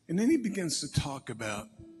says, and then he begins to talk about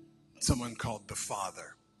someone called the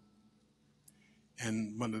Father.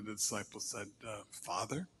 And one of the disciples said,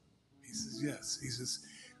 Father? He says, yes. He says,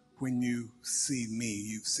 when you see me,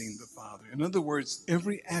 you've seen the Father. In other words,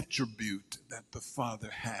 every attribute that the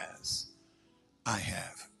Father has, I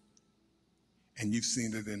have. And you've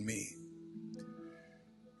seen it in me.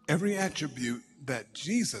 Every attribute that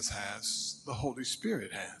Jesus has, the Holy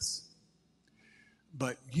Spirit has.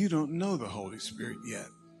 But you don't know the Holy Spirit yet.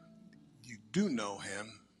 You do know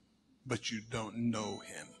him, but you don't know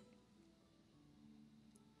him.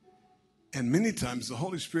 And many times the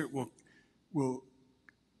Holy Spirit will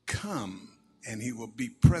come and he will be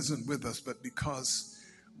present with us, but because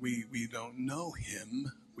we don't know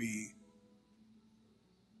him, we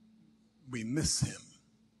miss him.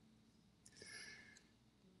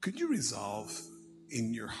 Could you resolve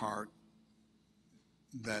in your heart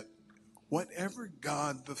that whatever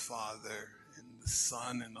God the Father and the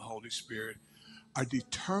Son and the Holy Spirit are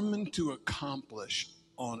determined to accomplish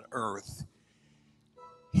on earth,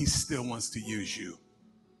 he still wants to use you?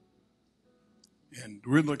 And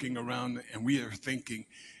we're looking around and we are thinking,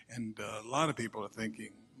 and a lot of people are thinking,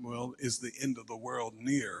 well, is the end of the world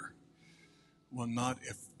near? Well, not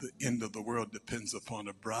if the end of the world depends upon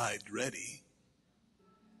a bride ready.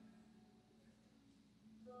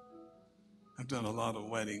 I've done a lot of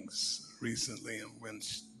weddings recently, and when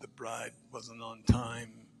the bride wasn't on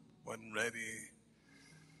time, wasn't ready,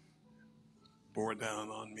 bore down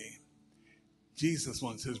on me. Jesus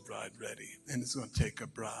wants his bride ready, and it's going to take a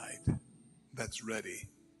bride that's ready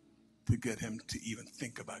to get him to even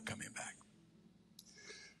think about coming back.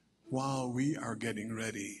 While we are getting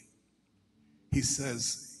ready, he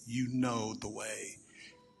says, you know the way.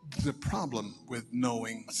 The problem with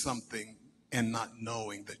knowing something and not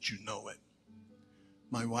knowing that you know it.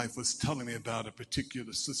 My wife was telling me about a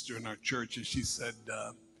particular sister in our church, and she said,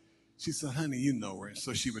 honey, you know her. And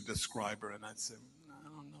so she would describe her, and I'd say, no, I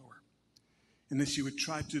don't know her. And then she would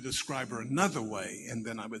try to describe her another way, and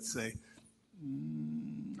then I would say,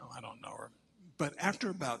 no, I don't know her. But after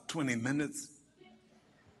about 20 minutes,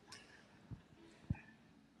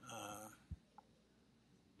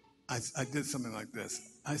 I did something like this.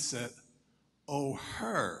 I said, oh,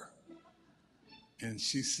 her. And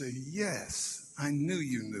she said, yes, I knew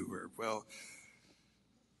you knew her. Well,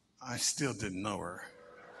 I still didn't know her.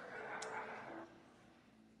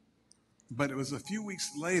 But it was a few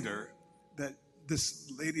weeks later that this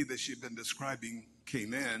lady that she'd been describing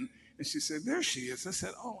came in, and she said, there she is. I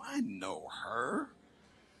said, oh, I know her.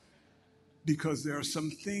 Because there are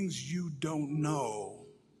some things you don't know,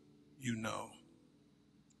 you know.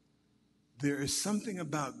 There is something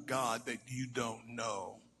about God that you don't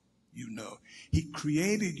know, you know. He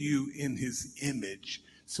created you in his image,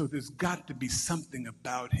 so there's got to be something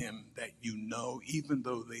about him that you know, even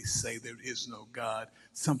though they say there is no God,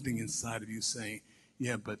 something inside of you saying,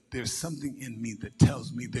 yeah, but there's something in me that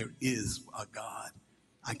tells me there is a God.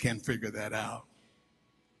 I can't figure that out.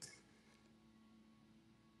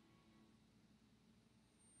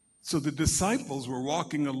 So the disciples were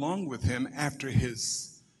walking along with him after his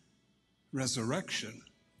resurrection,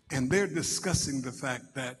 and they're discussing the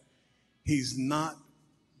fact that he's not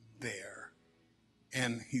there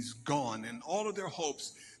and he's gone, and all of their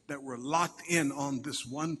hopes that were locked in on this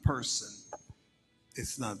one person,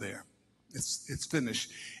 it's not there. It's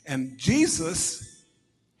finished. And Jesus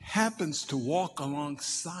happens to walk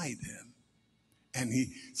alongside him, and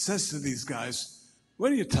he says to these guys,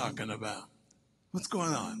 what are you talking about? What's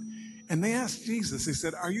going on? And they asked Jesus, they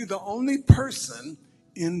said, are you the only person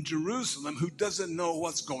in Jerusalem who doesn't know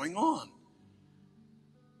what's going on?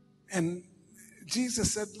 And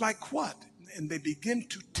Jesus said, like what? And they begin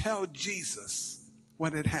to tell Jesus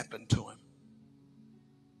what had happened to him.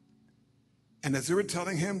 And as they were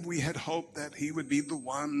telling him, we had hoped that he would be the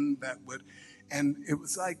one that would, and it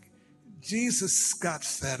was like Jesus got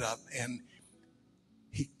fed up, and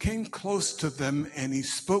he came close to them and he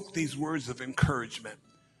spoke these words of encouragement.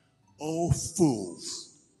 Oh,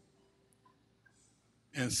 fools,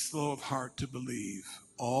 and slow of heart to believe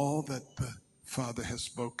all that the Father has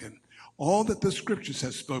spoken, all that the scriptures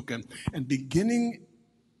have spoken. And beginning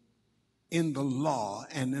in the law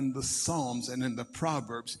and in the Psalms and in the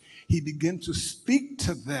Proverbs, he began to speak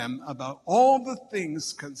to them about all the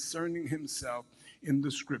things concerning himself in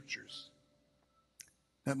the scriptures.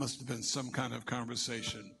 That must have been some kind of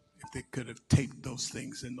conversation if they could have taped those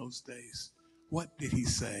things in those days. What did he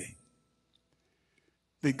say?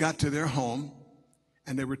 They got to their home,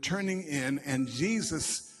 and they were turning in, and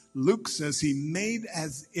Jesus, Luke says, he made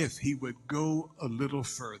as if he would go a little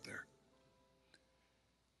further.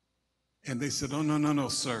 And they said, oh, no,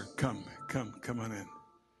 sir, come on in.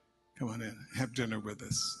 Come on in, have dinner with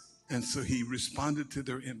us. And so he responded to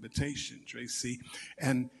their invitation, Tracy,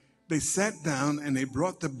 and they sat down and they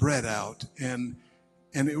brought the bread out, and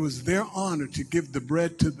it was their honor to give the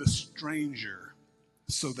bread to the stranger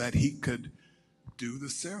so that he could do the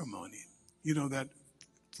ceremony. You know that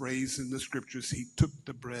phrase in the scriptures, he took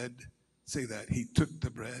the bread. Say that. He took the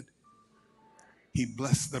bread. He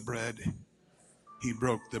blessed the bread. He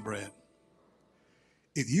broke the bread.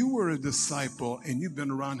 If you were a disciple and you've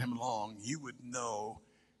been around him long, you would know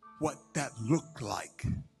what that looked like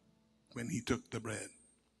when he took the bread.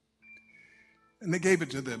 And they gave it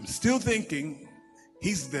to them, still thinking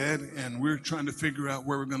he's dead and we're trying to figure out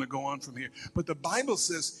where we're going to go on from here. But the Bible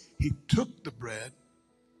says he took the bread,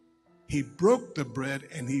 he broke the bread,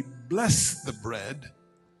 and he blessed the bread.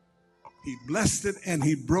 He blessed it and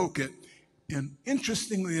he broke it. And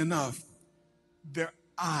interestingly enough, their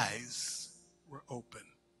eyes were open.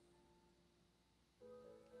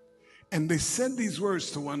 And they said these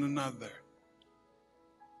words to one another.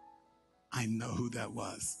 I know who that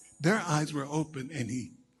was. Their eyes were open and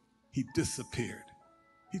he disappeared.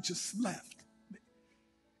 He just left.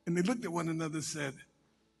 And they looked at one another and said,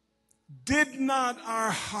 did not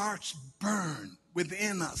our hearts burn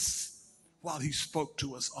within us while he spoke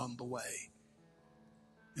to us on the way?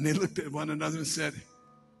 And they looked at one another and said,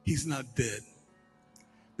 he's not dead.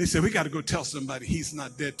 They said, we got to go tell somebody he's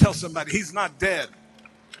not dead. Tell somebody he's not dead.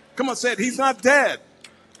 Come on, say it. He's not dead.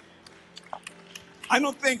 I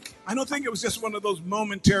don't think it was just one of those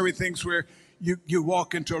momentary things where you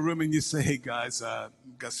walk into a room and you say, hey guys,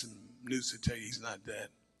 got some news to tell you, he's not dead.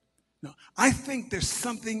 No, I think there's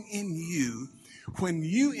something in you when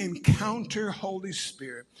you encounter Holy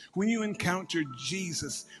Spirit, when you encounter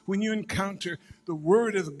Jesus, when you encounter the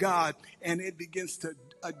Word of God, and it begins to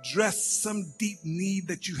address some deep need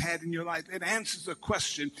that you had in your life. It answers a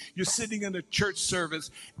question. You're sitting in a church service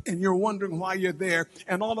and you're wondering why you're there.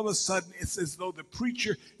 And all of a sudden it's as though the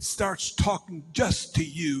preacher starts talking just to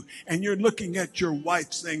you. And you're looking at your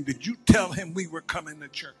wife saying, did you tell him we were coming to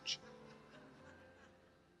church?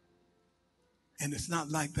 And it's not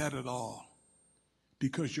like that at all,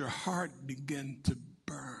 because your heart began to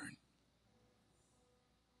burn.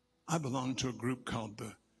 I belong to a group called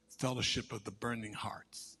the Fellowship of the Burning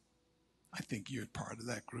Hearts. I think you're part of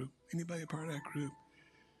that group. Anybody a part of that group?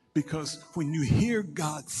 Because when you hear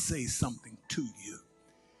God say something to you,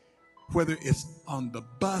 whether it's on the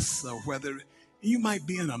bus or whether you might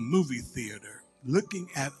be in a movie theater, looking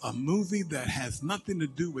at a movie that has nothing to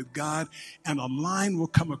do with God, and a line will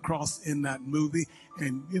come across in that movie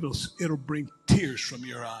and it'll bring tears from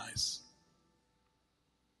your eyes.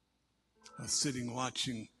 I was sitting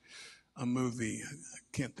watching a movie, I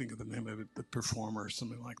can't think of the name of it, The Performer or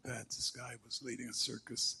something like that. This guy was leading a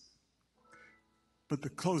circus. But the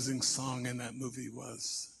closing song in that movie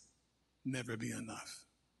was Never Be Enough.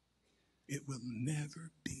 It will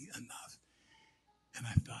never be enough. And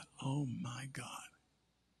I thought, oh my God.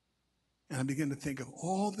 And I began to think of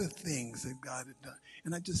all the things that God had done.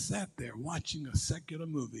 And I just sat there watching a secular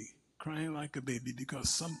movie, crying like a baby, because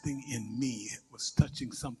something in me was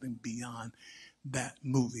touching something beyond that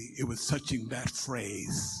movie. It was touching that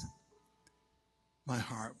phrase. My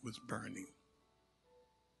heart was burning.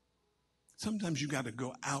 Sometimes you got to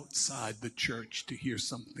go outside the church to hear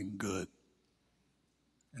something good.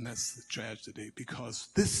 And that's the tragedy, because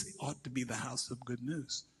this ought to be the house of good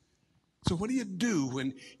news. So what do you do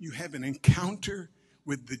when you have an encounter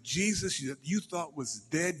with the Jesus that you thought was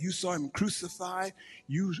dead? You saw him crucified.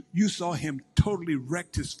 You saw him totally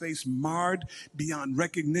wrecked, his face marred beyond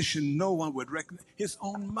recognition. No one would recognize. His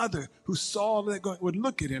own mother, who saw that going, would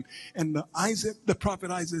look at him. And the prophet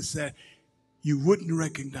Isaiah said, you wouldn't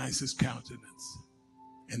recognize his countenance.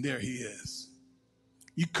 And there he is.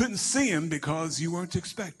 You couldn't see him because you weren't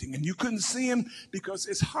expecting. And you couldn't see him because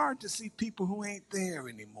it's hard to see people who ain't there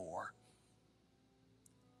anymore.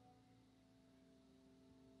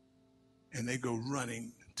 And they go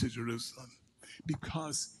running to Jerusalem,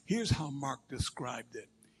 because here's how Mark described it.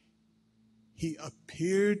 He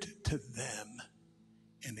appeared to them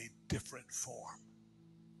in a different form.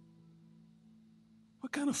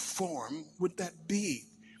 What kind of form would that be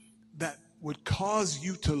that would cause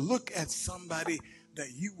you to look at somebody that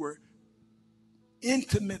you were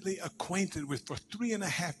intimately acquainted with for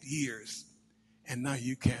 3.5 years, and now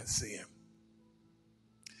you can't see him?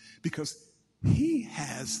 Because he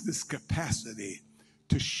has this capacity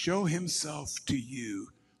to show himself to you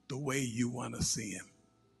the way you want to see him,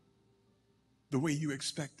 the way you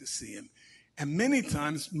expect to see him. And many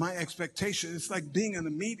times my expectation, it's like being in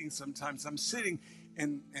a meeting sometimes. I'm sitting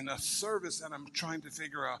in a service and I'm trying to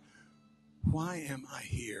figure out, why am I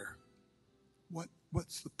here?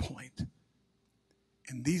 What's the point?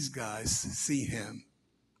 And these guys see him.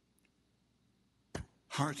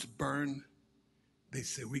 Hearts burn. They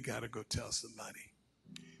say, we got to go tell somebody.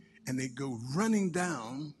 And they go running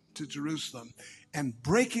down to Jerusalem and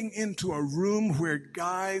breaking into a room where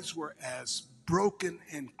guys were as broken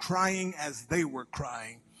and crying as they were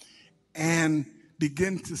crying, and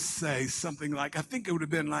begin to say something like, I think it would have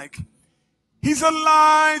been like, he's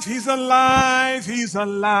alive, he's alive, he's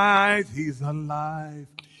alive, he's alive.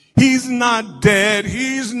 He's not dead,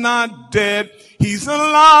 he's not dead. He's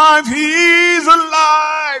alive, he's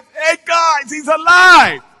alive. Hey guys, he's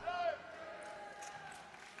alive.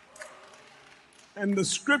 And the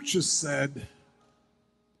scripture said,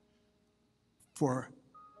 for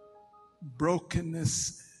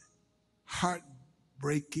brokenness, heart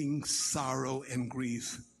heartbreaking sorrow and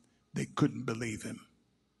grief, they couldn't believe him.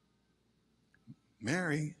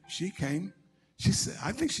 Mary, she came. She said,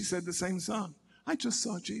 I think she said the same song. I just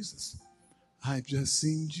saw Jesus. I've just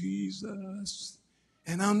seen Jesus,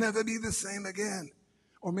 and I'll never be the same again.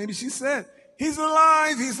 Or maybe she said, he's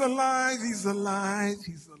alive, he's alive, he's alive,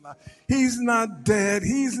 he's alive. He's not dead,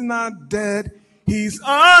 he's not dead. He's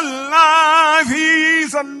alive,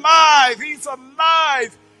 he's alive, he's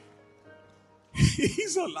alive.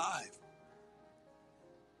 He's alive.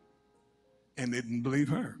 And they didn't believe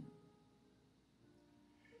her.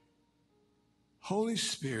 Holy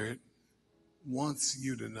Spirit wants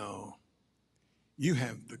you to know you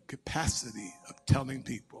have the capacity of telling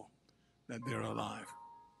people that they're alive.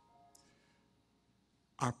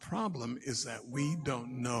 Our problem is that we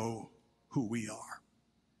don't know who we are.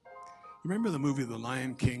 Remember the movie The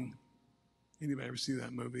Lion King? Anybody ever see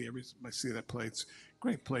that movie? Everybody see that play? It's a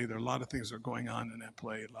great play. There are a lot of things that are going on in that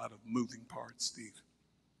play, a lot of moving parts, Steve.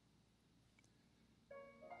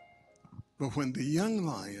 But when the young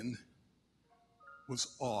lion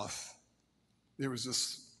was off, there was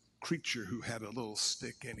this creature who had a little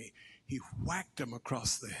stick, and he whacked him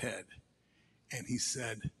across the head, and he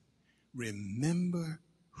said, remember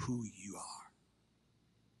who you are.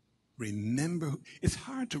 Remember. It's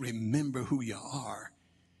hard to remember who you are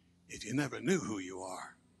if you never knew who you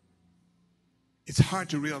are. It's hard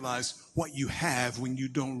to realize what you have when you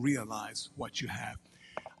don't realize what you have.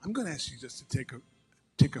 I'm going to ask you just to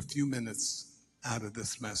take a few minutes out of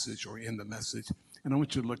this message or in the message, and I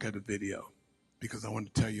want you to look at a video because I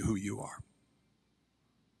want to tell you who you are.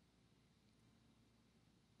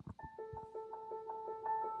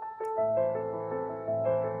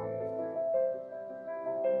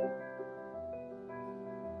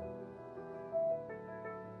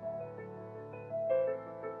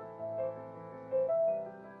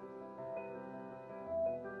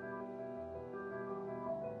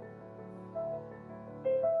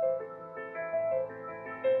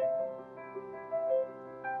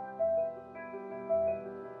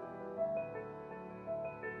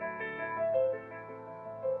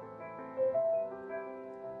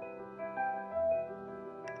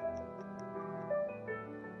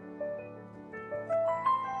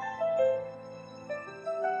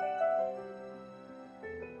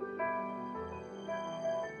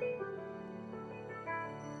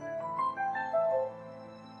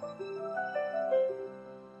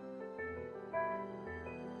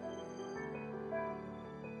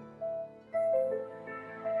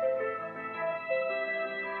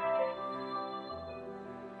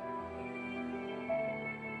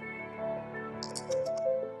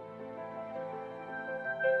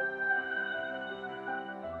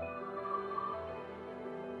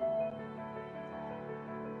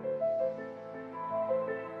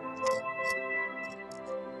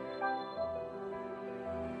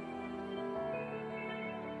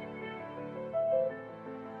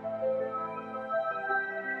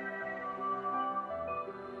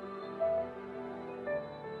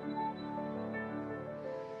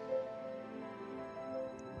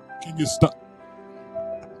 Can you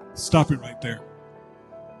stop it right there?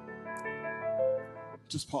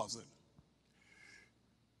 Just pause it.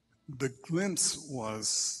 The glimpse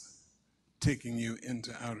was taking you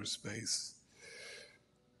into outer space.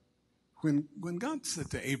 When God said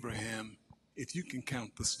to Abraham, if you can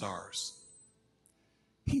count the stars,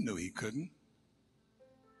 he knew he couldn't.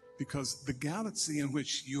 Because the galaxy in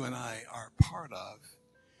which you and I are part of,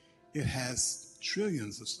 it has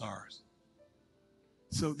trillions of stars.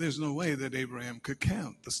 So there's no way that Abraham could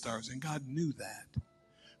count the stars, and God knew that.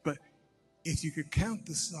 But if you could count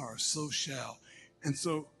the stars, so shall. And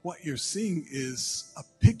so what you're seeing is a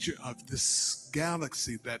picture of this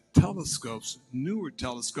galaxy that telescopes, newer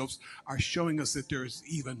telescopes, are showing us that there's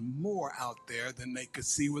even more out there than they could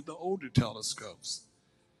see with the older telescopes.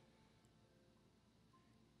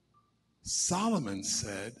 Solomon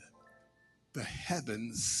said, the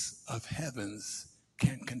heavens of heavens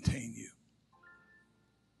can't contain you.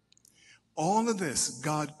 All of this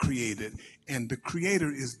God created, and the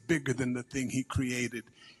Creator is bigger than the thing He created.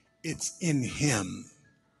 It's in Him.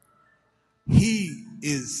 He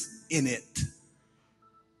is in it.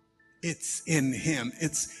 It's in Him.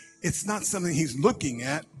 It's not something He's looking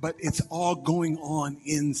at, but it's all going on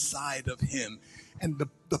inside of Him. And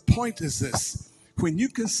the point is this. When you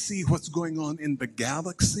can see what's going on in the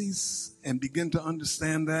galaxies and begin to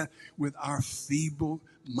understand that with our feeble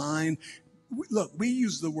mind, look, we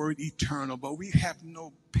use the word eternal, but we have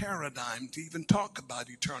no paradigm to even talk about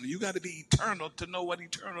eternal. You got to be eternal to know what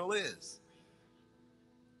eternal is.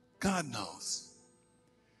 God knows.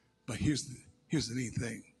 But here's the neat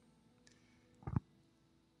thing.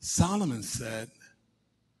 Solomon said,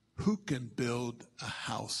 who can build a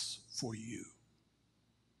house for you?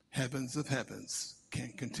 Heavens of heavens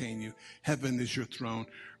can't contain you. Heaven is your throne.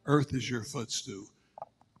 Earth is your footstool.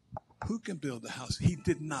 Who can build a house? He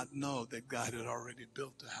did not know that God had already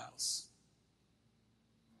built a house.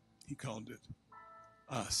 He called it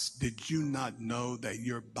us. Did you not know that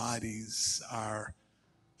your bodies are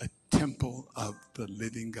a temple of the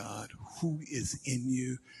living God who is in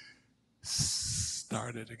you?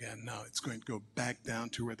 Start it again. Now it's going to go back down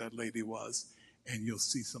to where that lady was, and you'll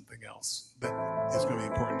see something else that is going to be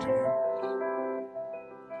important to you.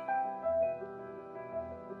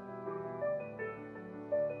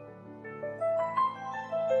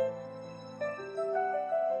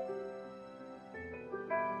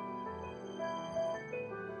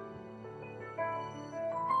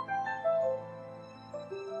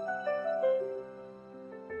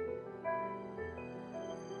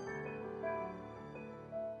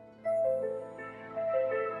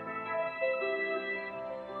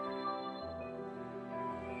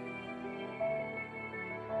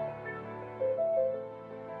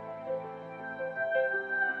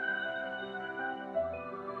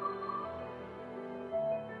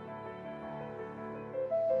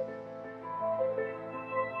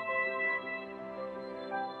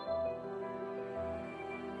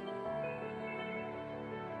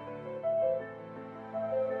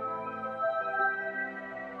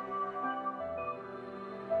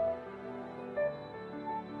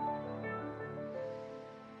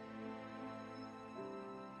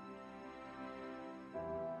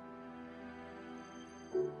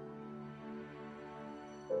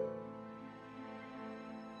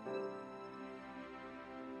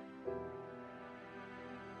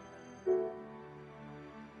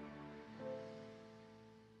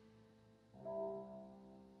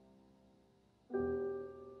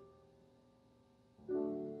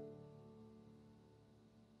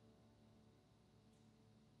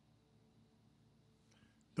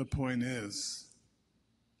 The point is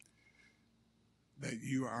that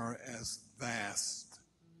you are as vast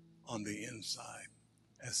on the inside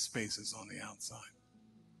as space is on the outside.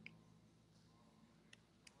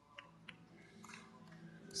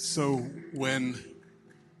 So when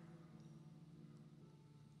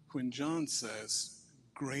John says,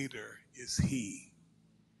 greater is he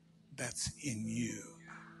that's in you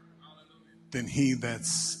than he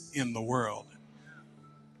that's in the world,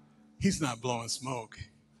 he's not blowing smoke.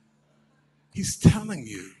 He's telling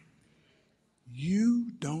you,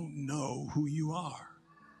 you don't know who you are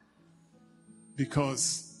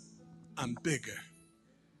because I'm bigger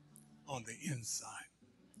on the inside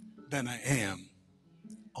than I am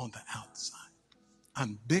on the outside.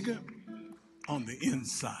 I'm bigger on the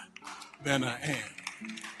inside than I am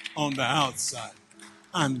on the outside.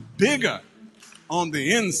 I'm bigger on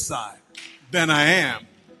the inside than I am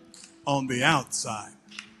on the outside.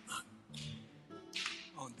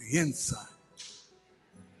 On the inside.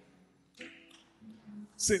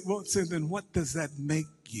 So then what does that make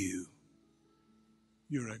you?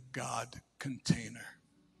 You're a God container.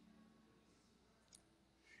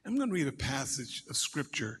 I'm going to read a passage of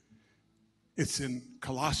scripture. It's in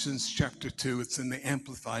Colossians chapter 2. It's in the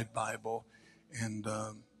Amplified Bible. And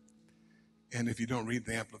if you don't read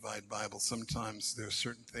the Amplified Bible, sometimes there are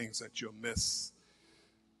certain things that you'll miss.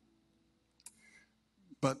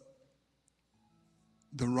 But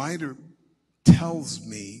the writer tells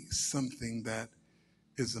me something that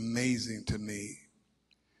is amazing to me.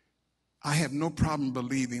 I have no problem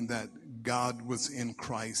believing that God was in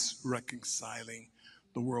Christ reconciling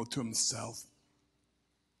the world to himself.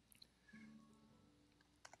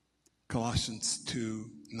 Colossians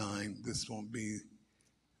 2:9. This won't be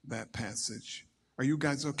that passage. Are you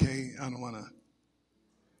guys okay? I don't want to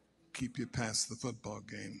keep you past the football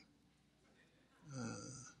game.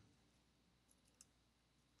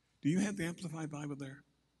 Do you have the Amplified Bible there?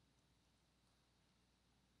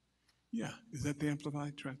 Yeah. Is that the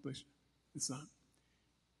Amplified translation? It's not.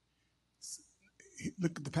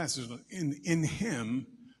 Look at the passage. In him,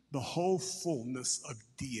 the whole fullness of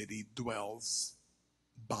deity dwells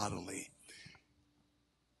bodily.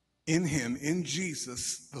 In him, in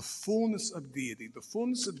Jesus, the fullness of deity. The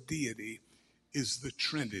fullness of deity is the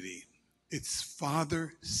Trinity. It's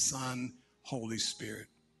Father, Son, Holy Spirit.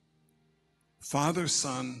 Father,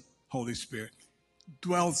 Son, Holy Spirit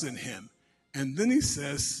dwells in him. And then he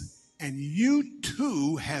says, and you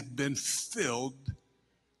too have been filled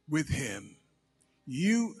with him.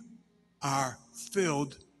 You are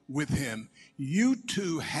filled with him. You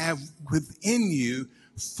too have within you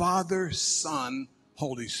Father, Son,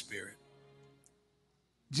 Holy Spirit.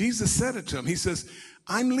 Jesus said it to him. He says,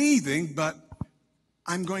 I'm leaving, but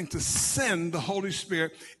I'm going to send the Holy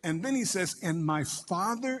Spirit. And then he says, and my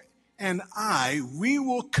Father and I, we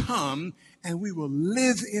will come and we will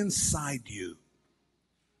live inside you.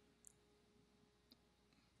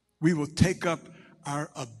 We will take up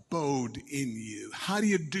our abode in you. How do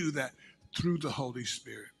you do that? Through the Holy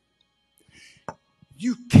Spirit.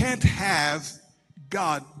 You can't have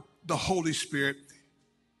God, the Holy Spirit,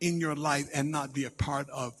 in your life and not be a part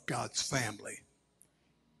of God's family.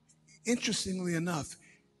 Interestingly enough,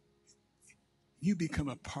 you become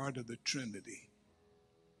a part of the Trinity.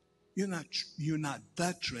 You're not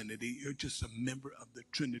the Trinity. You're just a member of the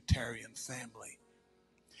Trinitarian family.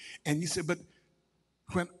 And you say, but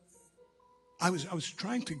when I was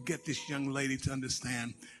trying to get this young lady to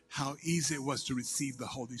understand how easy it was to receive the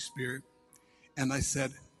Holy Spirit, and I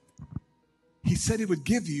said, he said he would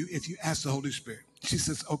give you if you asked the Holy Spirit. She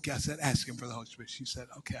says, okay. I said, ask him for the Holy Spirit. She said,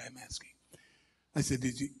 okay, I'm asking. I said,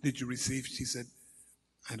 did you receive? She said,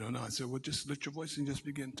 I don't know. I said, well, just lift your voice and just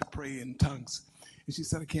begin to pray in tongues. And she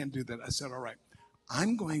said, I can't do that. I said, all right,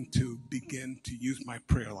 I'm going to begin to use my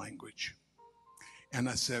prayer language. And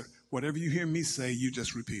I said, whatever you hear me say, you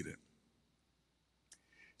just repeat it.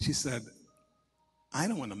 She said, I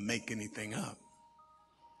don't want to make anything up.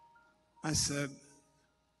 I said,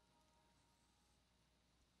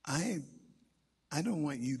 I don't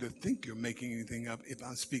want you to think you're making anything up if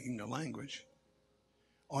I'm speaking a language.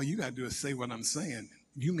 All you got to do is say what I'm saying.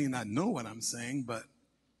 You may not know what I'm saying, but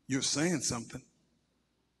you're saying something.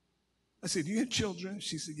 I said, do you have children?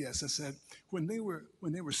 She said, yes. I said, when they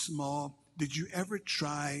were small, did you ever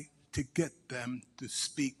try to get them to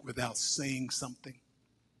speak without saying something?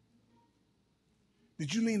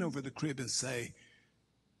 Did you lean over the crib and say,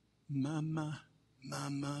 mama,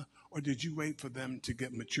 mama? Or did you wait for them to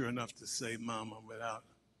get mature enough to say mama without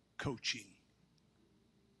coaching?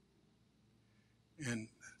 And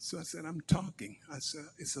so I said, I'm talking. I said,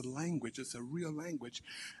 it's a language. It's a real language.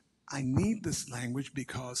 I need this language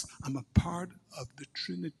because I'm a part of the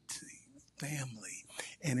Trinity family.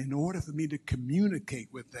 And in order for me to communicate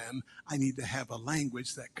with them, I need to have a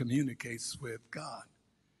language that communicates with God.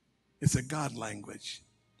 It's a God language.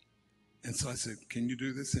 And so I said, can you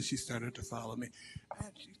do this? And she started to follow me.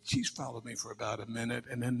 And she followed me for about a minute.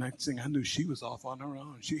 And then next thing I knew, she was off on her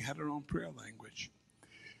own. She had her own prayer language.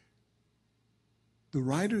 The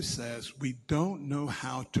writer says we don't know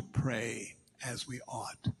how to pray as we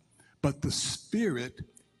ought. But the Spirit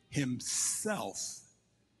himself,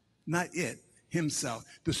 not it, himself,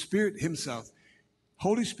 the Spirit himself,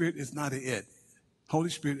 Holy Spirit is not a it. Holy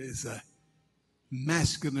Spirit is a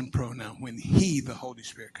masculine pronoun when he, the Holy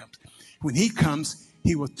Spirit, comes. When he comes,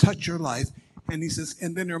 he will touch your life. And he says,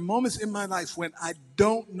 and then there are moments in my life when I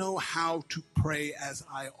don't know how to pray as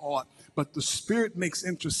I ought, but the Spirit makes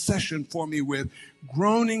intercession for me with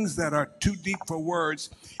groanings that are too deep for words.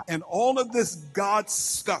 And all of this God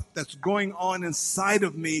stuff that's going on inside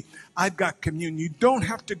of me, I've got communion. You don't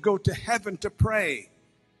have to go to heaven to pray.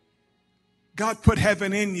 God put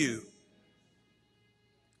heaven in you.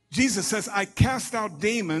 Jesus says, I cast out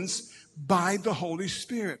demons by the Holy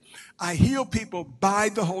Spirit. I heal people by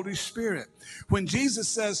the Holy Spirit. When Jesus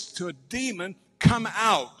says to a demon, come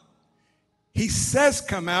out, he says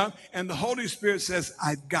come out, and the Holy Spirit says,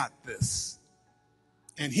 I've got this.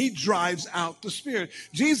 And he drives out the spirit.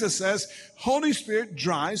 Jesus says, Holy Spirit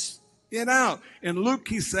drives it out. In Luke,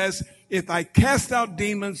 he says, if I cast out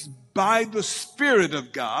demons by the Spirit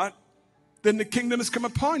of God, then the kingdom has come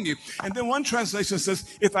upon you. And then one translation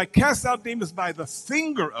says, if I cast out demons by the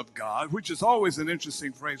finger of God, which is always an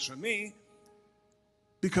interesting phrase for me,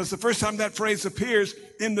 because the first time that phrase appears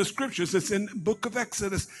in the scriptures, it's in the book of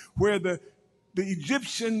Exodus, where the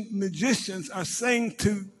Egyptian magicians are saying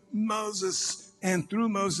to Moses and through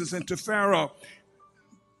Moses and to Pharaoh,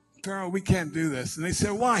 Pharaoh, we can't do this. And they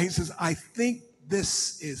said, why? He says, I think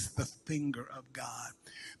this is the finger of God.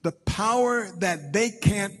 The power that they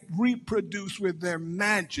can't reproduce with their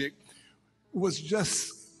magic was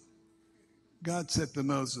just, God said to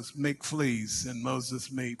Moses, make fleas. And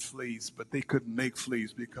Moses made fleas, but they couldn't make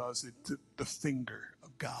fleas because it took the finger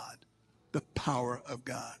of God, the power of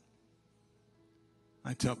God.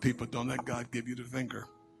 I tell people, don't let God give you the finger.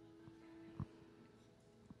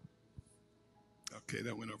 Okay,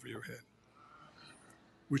 that went over your head,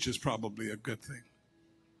 which is probably a good thing.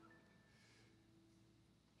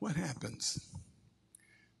 What happens?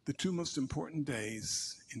 The two most important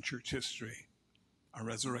days in church history are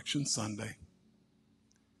Resurrection Sunday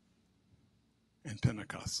and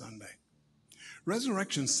Pentecost Sunday.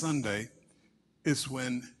 Resurrection Sunday is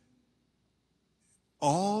when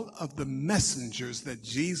all of the messengers that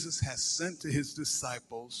Jesus has sent to his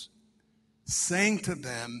disciples, saying to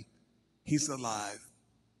them, he's alive.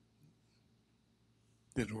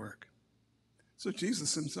 Didn't work. So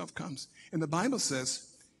Jesus himself comes. And the Bible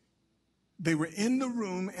says they were in the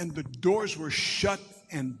room and the doors were shut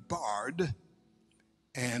and barred,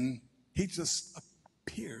 and he just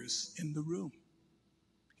appears in the room.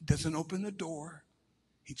 He doesn't open the door.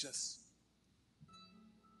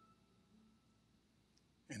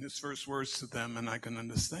 And his first words to them, and I can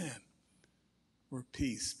understand, were,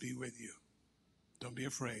 peace be with you. Don't be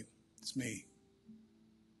afraid. It's me.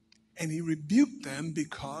 And he rebuked them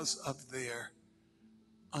because of their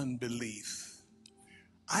unbelief.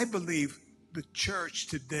 I believe the church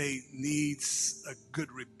today needs a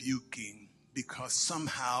good rebuking because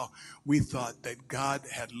somehow we thought that God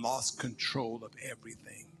had lost control of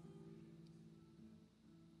everything.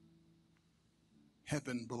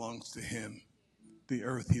 Heaven belongs to him. The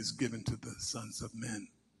earth he's given to the sons of men.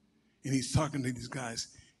 And he's talking to these guys.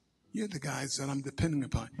 You're the guys that I'm depending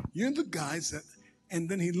upon. You're the guys that, and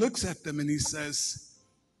then he looks at them and he says,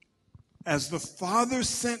 as the Father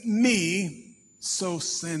sent me, so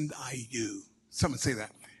send I you. Someone say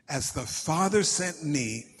that. As the Father sent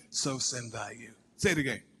me, so send I you. Say it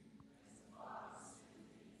again.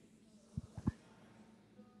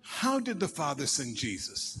 How did the Father send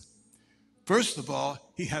Jesus? First of all,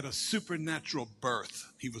 he had a supernatural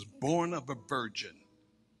birth. He was born of a virgin.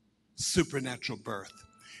 Supernatural birth.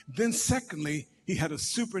 Then secondly, he had a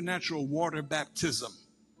supernatural water baptism.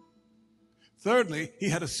 Thirdly, he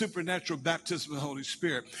had a supernatural baptism of the Holy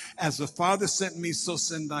Spirit. As the Father sent me, so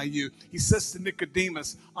send I you. He says to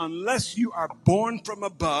Nicodemus, unless you are born from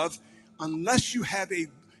above, unless you have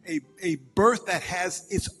a birth that has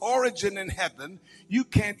its origin in heaven, you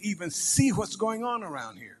can't even see what's going on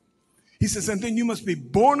around here. He says, and then you must be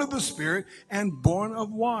born of the Spirit and born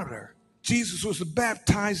of water. Jesus was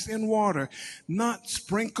baptized in water, not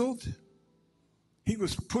sprinkled. He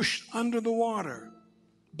was pushed under the water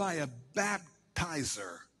by a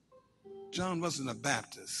baptizer. John wasn't a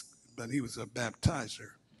Baptist, but he was a baptizer.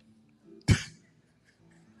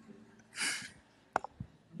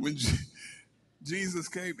 When Jesus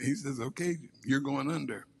came, he says, okay, you're going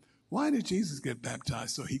under. Why did Jesus get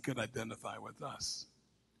baptized? So he could identify with us.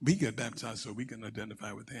 We get baptized so we can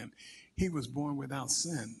identify with him. He was born without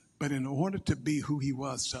sin. But in order to be who he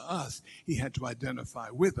was to us, he had to identify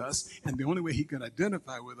with us. And the only way he could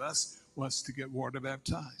identify with us was to get water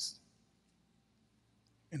baptized.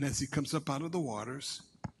 And as he comes up out of the waters,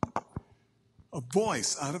 a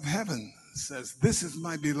voice out of heaven says, this is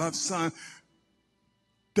my beloved Son.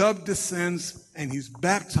 Dove descends and he's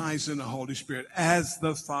baptized in the Holy Spirit. As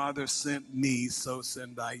the Father sent me, so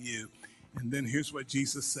send I you. And then here's what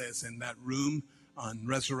Jesus says in that room on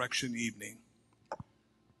resurrection evening.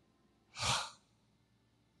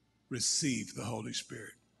 Receive the Holy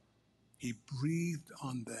Spirit. He breathed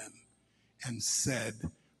on them and said,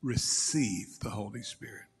 receive the Holy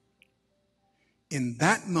Spirit. In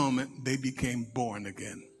that moment, they became born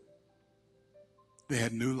again. They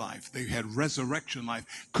had new life. They had resurrection life.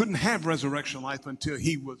 Couldn't have resurrection life until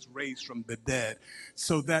he was raised from the dead.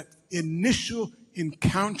 So that initial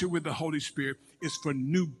encounter with the Holy Spirit is for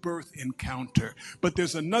new birth encounter. But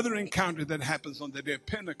there's another encounter that happens on the day of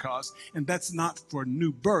Pentecost, and that's not for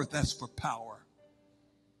new birth, that's for power.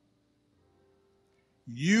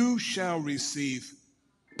 You shall receive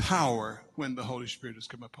power when the Holy Spirit has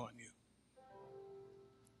come upon you.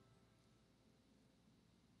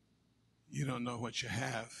 You don't know what you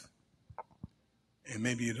have, and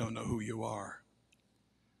maybe you don't know who you are,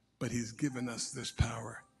 but he's given us this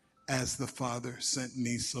power. As the Father sent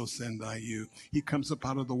me, so send I you. He comes up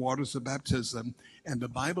out of the waters of baptism, and the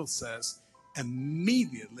Bible says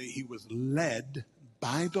immediately he was led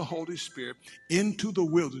by the Holy Spirit into the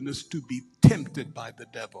wilderness to be tempted by the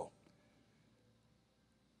devil.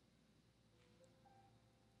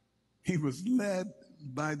 He was led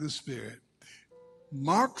by the Spirit.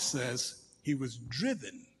 Mark says he was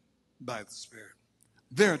driven by the Spirit.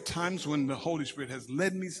 There are times when the Holy Spirit has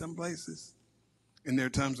led me some places, and there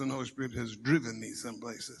are times when the Holy Spirit has driven me some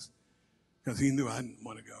places because he knew I didn't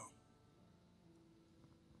want to go.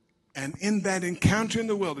 And in that encounter in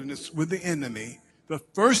the wilderness with the enemy, the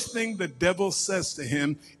first thing the devil says to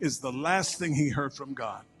him is the last thing he heard from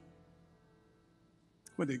God.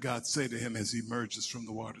 What did God say to him as he emerges from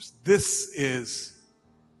the waters? This is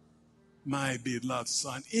my beloved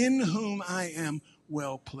Son, in whom I am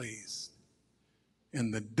well pleased.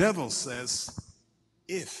 And the devil says,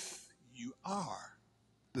 if you are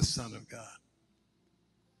the Son of God.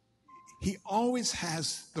 He always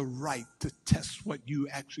has the right to test what you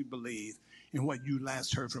actually believe and what you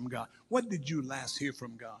last heard from God. What did you last hear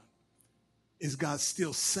from God? Is God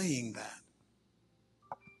still saying that?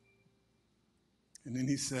 And then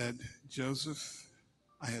he said, Joseph,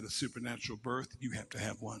 I had a supernatural birth. You have to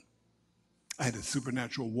have one. I had a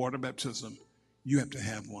supernatural water baptism. You have to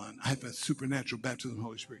have one. I have a supernatural baptism of the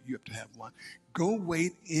Holy Spirit. You have to have one. Go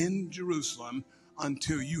wait in Jerusalem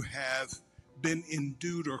until you have been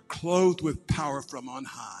endued or clothed with power from on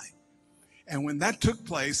high. And when that took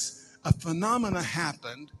place, a phenomena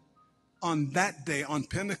happened on that day, on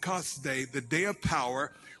Pentecost Day, the day of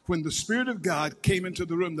power, when the Spirit of God came into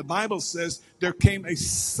the room. The Bible says there came a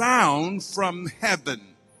sound from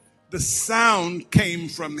heaven. The sound came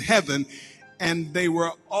from heaven, and they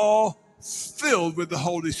were all filled with the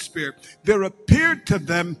Holy Spirit. There appeared to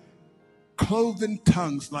them cloven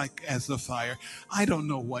tongues like as a fire. I don't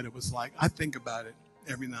know what it was like. I think about it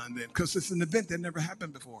every now and then because it's an event that never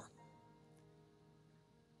happened before.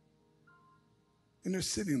 And they're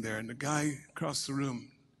sitting there, and the guy across the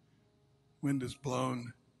room, wind is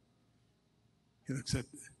blown. He looks at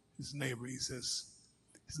his neighbor. His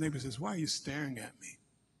neighbor says, "Why are you staring at me?"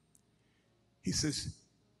 He says,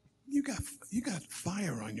 you got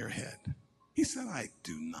fire on your head. He said, "I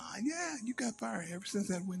do not." "Yeah, you got fire. Ever since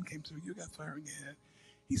that wind came through, you got fire on your head."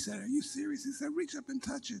 He said, "Are you serious?" He said, "Reach up and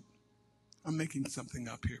touch it." I'm making something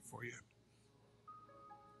up here for you.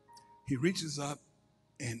 He reaches up,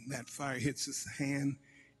 and that fire hits his hand,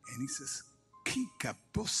 and he says, "Kika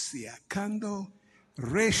posia kando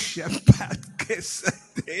resha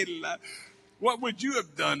patkesatela." What would you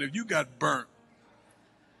have done if you got burnt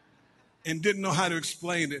and didn't know how to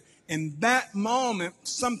explain it? In that moment,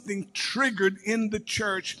 something triggered in the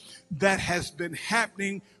church that has been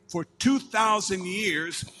happening for 2,000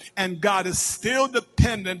 years, and God is still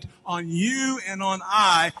dependent on you and on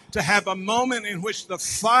I to have a moment in which the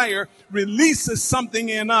fire releases something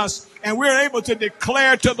in us, and we're able to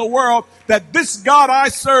declare to the world that this God I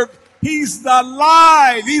serve, He's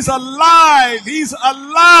alive, He's alive, He's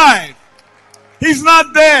alive. He's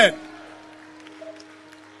not dead.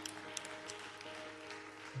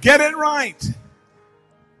 Get it right.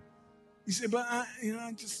 You say, "But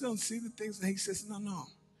I just don't see the things." And he says, no,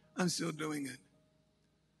 I'm still doing it.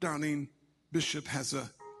 Darlene Bishop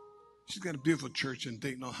she's got a beautiful church in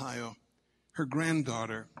Dayton, Ohio. Her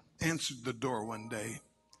granddaughter answered the door one day,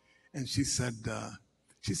 and she said,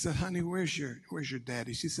 "Honey, where's your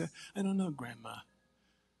daddy?" She said, "I don't know, Grandma.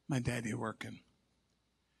 My daddy working."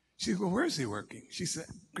 She said, "Well, where's he working?" She said,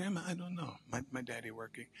 "Grandma, I don't know. My daddy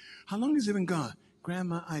working." "How long has he been gone?"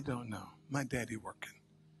 "Grandma, I don't know. My daddy working."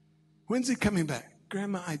 "When's he coming back?"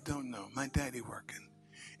 "Grandma, I don't know. My daddy working."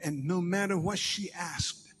 And no matter what she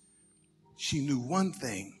asked, she knew one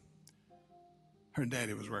thing. Her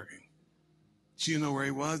daddy was working. She didn't know where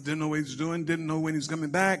he was, didn't know what he was doing, didn't know when he was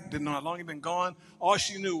coming back, didn't know how long he'd been gone. All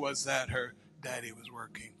she knew was that her daddy was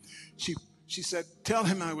working. She said, "Tell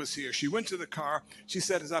him I was here." She went to the car. She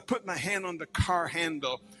said, as I put my hand on the car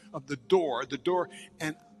handle of the door,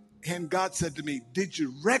 and God said to me, "Did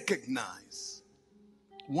you recognize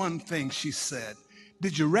one thing?" She said,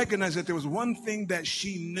 "Did you recognize that there was one thing that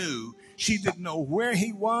she knew? She didn't know where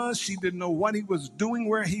he was. She didn't know what he was doing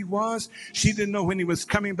where he was. She didn't know when he was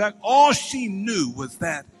coming back. All she knew was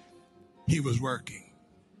that he was working."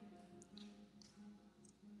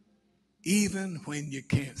 Even when you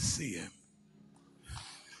can't see him,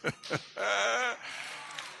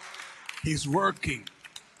 he's working.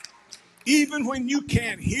 Even when you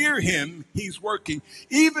can't hear him, he's working.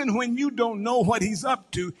 Even when you don't know what he's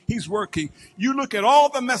up to, he's working. You look at all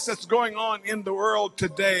the mess that's going on in the world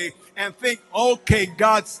today and think, okay,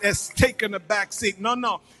 God has taken a back seat.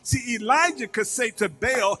 No. See, Elijah could say to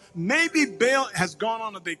Baal, maybe Baal has gone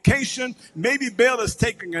on a vacation. Maybe Baal is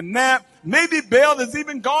taking a nap. Maybe Baal has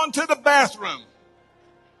even gone to the bathroom.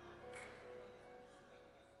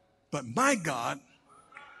 But my God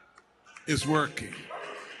is working.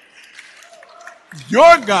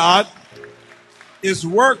 Your God is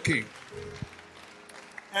working.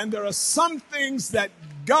 And there are some things that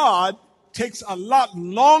God takes a lot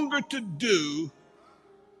longer to do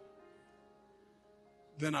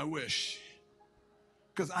than I wish.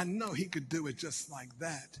 Because I know he could do it just like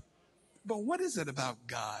that. But what is it about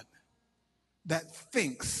God that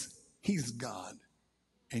thinks he's God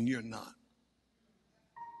and you're not?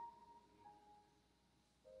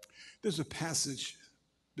 There's a passage,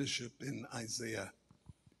 Bishop, in Isaiah.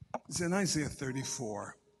 It's in Isaiah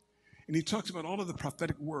 34. And he talks about all of the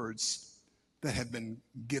prophetic words that have been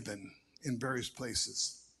given in various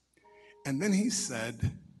places. And then he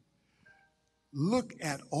said, look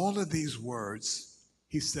at all of these words.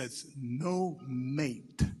 He says, no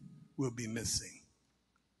mate will be missing.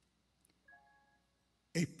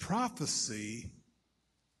 A prophecy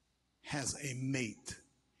has a mate,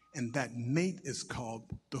 and that mate is called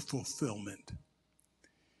the fulfillment.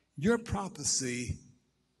 Your prophecy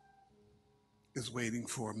is waiting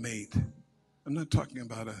for a mate. I'm not talking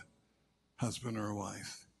about a husband or a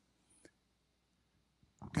wife.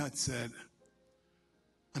 God said,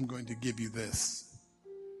 I'm going to give you this.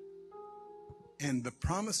 And the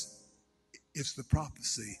promise is the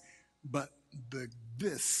prophecy, but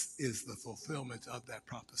this is the fulfillment of that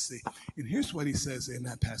prophecy. And here's what he says in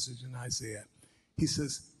that passage in Isaiah. He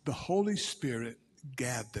says, the Holy Spirit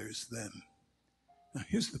gathers them. Now,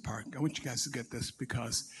 here's the part. I want you guys to get this,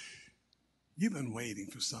 because you've been waiting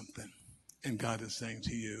for something, and God is saying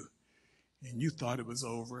to you, and you thought it was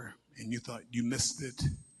over, and you thought you missed it,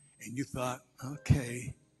 and you thought,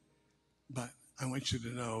 okay, but I want you to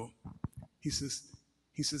know, he says,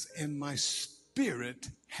 and my spirit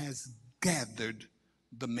has gathered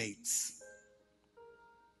the mates.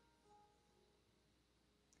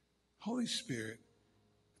 Holy Spirit,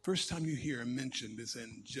 first time you hear him mentioned is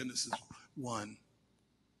in Genesis 1.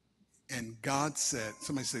 And God said,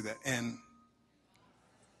 somebody say that, and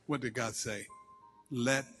what did God say?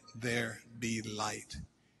 Let there be light.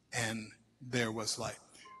 And there was light.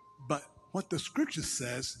 But what the scripture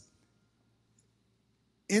says,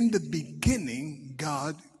 in the beginning,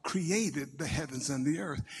 God created the heavens and the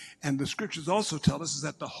earth. And the scriptures also tell us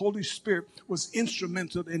that the Holy Spirit was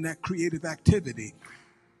instrumental in that creative activity.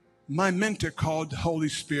 My mentor called the Holy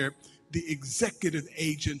Spirit the executive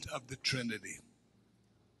agent of the Trinity.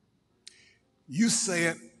 You say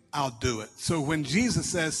it, I'll do it. So when Jesus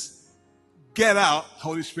says, get out,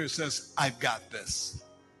 Holy Spirit says, I've got this.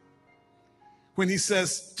 When he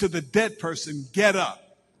says to the dead person, get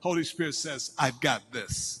up, Holy Spirit says, I've got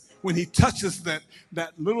this. When he touches that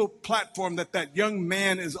little platform that young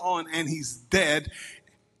man is on and he's dead,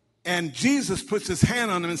 and Jesus puts his hand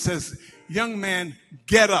on him and says, young man,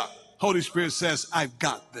 get up. Holy Spirit says, I've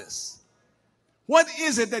got this. What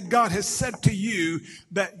is it that God has said to you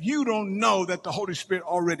that you don't know that the Holy Spirit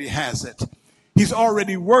already has it? He's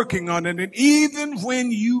already working on it. And even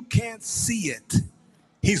when you can't see it,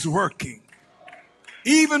 he's working.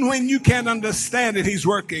 Even when you can't understand it, he's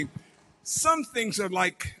working. Some things are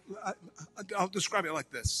like, I'll describe it like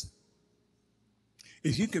this.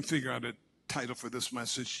 If you can figure out a title for this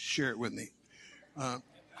message, share it with me.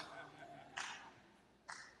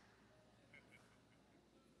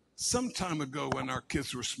 Some time ago when our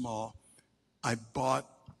kids were small, I bought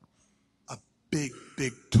a big,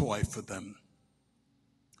 big toy for them.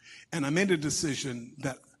 And I made a decision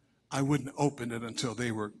that I wouldn't open it until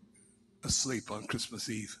they were asleep on Christmas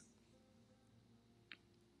Eve.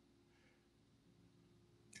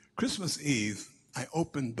 Christmas Eve, I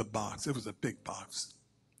opened the box. It was a big box.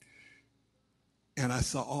 And I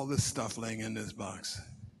saw all this stuff laying in this box.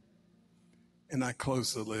 And I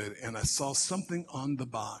closed the lid, and I saw something on the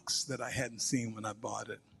box that I hadn't seen when I bought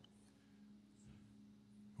it.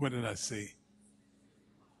 What did I see?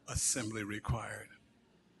 Assembly required.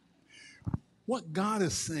 What God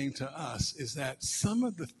is saying to us is that some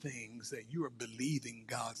of the things that you are believing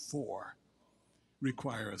God for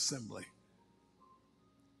require assembly.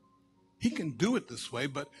 He can do it this way,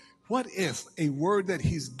 but what if a word that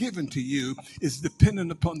he's given to you is dependent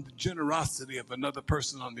upon the generosity of another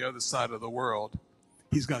person on the other side of the world?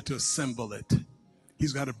 He's got to assemble it.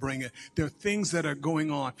 He's got to bring it. There are things that are going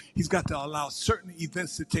on. He's got to allow certain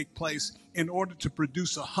events to take place in order to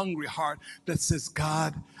produce a hungry heart that says,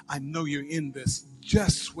 God, I know you're in this.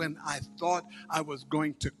 Just when I thought I was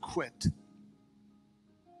going to quit.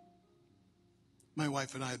 My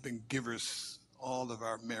wife and I have been givers all of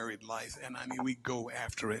our married life. And I mean, we go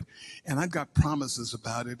after it. And I've got promises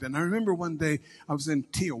about it. And I remember one day I was in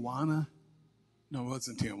Tijuana. No, it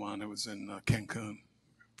wasn't Tijuana. It was in Cancun.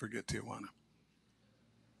 Forget Tijuana.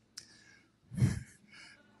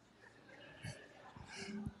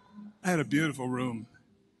 I had a beautiful room.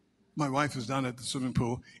 My wife was down at the swimming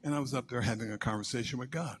pool, and I was up there having a conversation with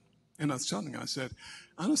God. And I was telling her, I said,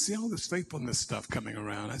 I don't see all this faithfulness stuff coming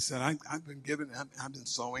around. I said, I've been giving, I've been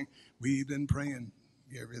sowing. We've been praying.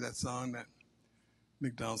 You ever hear that song that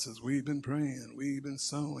McDowell says, we've been praying, we've been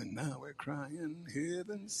sowing, now we're crying,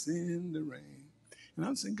 heaven send the rain. And I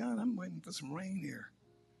was saying, God, I'm waiting for some rain here.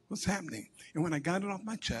 What's happening? And when I got it off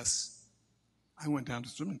my chest, I went down to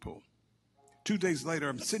the swimming pool. 2 days later,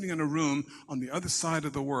 I'm sitting in a room on the other side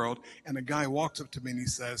of the world, and a guy walks up to me and he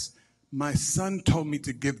says, my son told me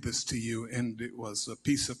to give this to you, and it was a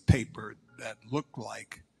piece of paper that looked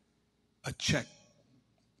like a check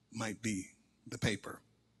might be the paper.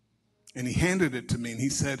 And he handed it to me, and he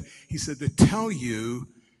said, to tell you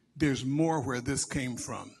there's more where this came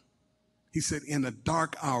from. He said, in a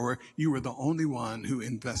dark hour, you were the only one who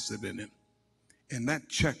invested in it. And that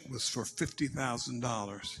check was for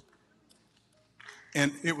 $50,000.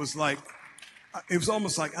 And it was like It was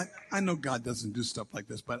almost like, I know God doesn't do stuff like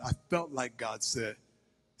this, but I felt like God said,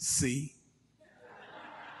 see?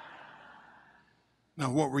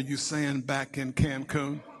 Now, what were you saying back in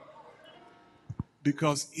Cancun?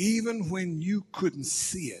 Because even when you couldn't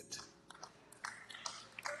see it,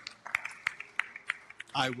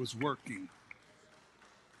 I was working.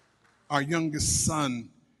 Our youngest son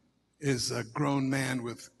is a grown man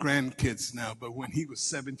with grandkids now, but when he was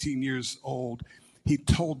 17 years old, he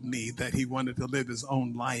told me that he wanted to live his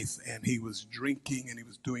own life, and he was drinking and he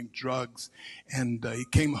was doing drugs, and he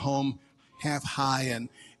came home half high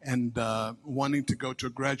and wanting to go to a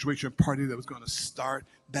graduation party that was going to start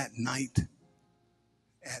that night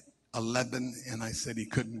at 11, and I said he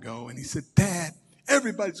couldn't go, and he said, Dad,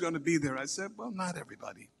 everybody's going to be there. I said, well, not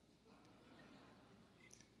everybody.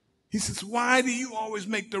 He says, why do you always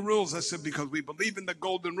make the rules? I said, because we believe in the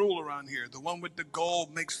golden rule around here. The one with the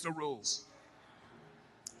gold makes the rules.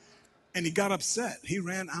 And he got upset. He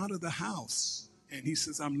ran out of the house. And he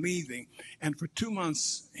says, I'm leaving. And for 2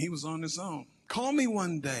 months, he was on his own. Called me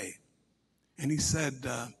one day. And he said,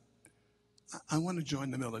 I want to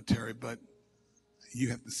join the military, but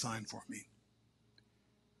you have to sign for me.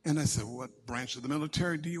 And I said, what branch of the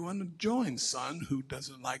military do you want to join, son? Who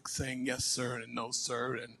doesn't like saying yes, sir, and no,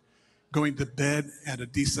 sir, and going to bed at a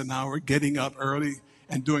decent hour, getting up early,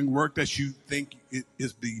 and doing work that you think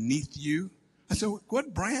is beneath you? I said,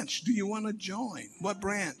 what branch do you want to join? What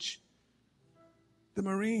branch? The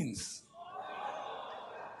Marines.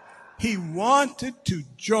 He wanted to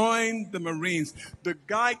join the Marines. The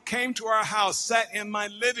guy came to our house, sat in my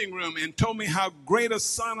living room, and told me how great a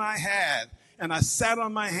son I had. And I sat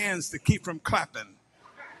on my hands to keep from clapping.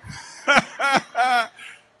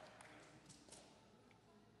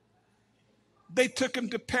 They took him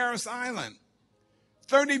to Paris Island.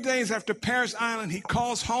 30 days after Paris Island, he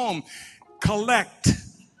calls home, collect,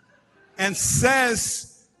 and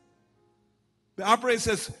says, the operator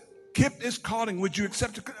says, Kip is calling. Would you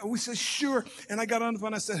accept it? We said, sure. And I got on the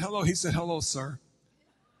phone. I said, hello. He said, hello, sir.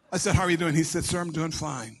 I said, how are you doing? He said, sir, I'm doing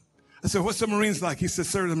fine. I said, what's the Marines like? He said,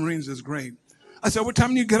 sir, the Marines is great. I said, what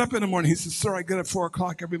time do you get up in the morning? He said, sir, I get up at 4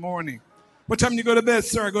 o'clock every morning. What time do you go to bed?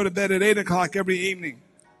 Sir, I go to bed at 8 o'clock every evening.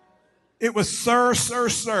 It was sir, sir,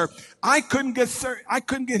 sir. I couldn't get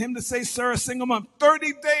him to say sir a single month.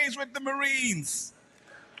 30 days with the Marines.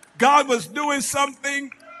 God was doing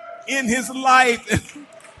something in his life.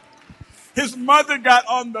 His mother got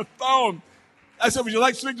on the phone. I said, would you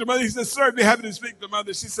like to speak to mother? He said, sir, I'd be happy to speak to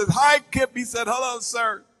mother. She said, hi, Kip. He said, hello,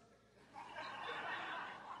 sir.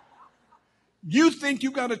 You think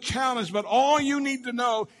you got a challenge, but all you need to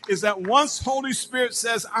know is that once Holy Spirit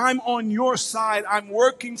says, I'm on your side, I'm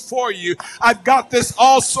working for you, I've got this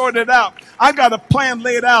all sorted out. I've got a plan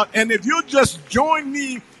laid out. And if you'll just join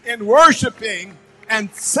me in worshiping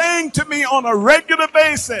and saying to me on a regular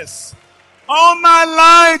basis, all my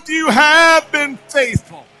life you have been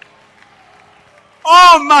faithful.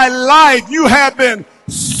 All my life you have been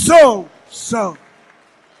so.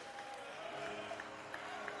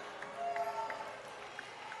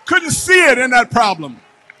 Couldn't see it in that problem.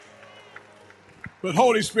 But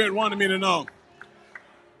Holy Spirit wanted me to know.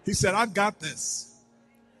 He said, I've got this.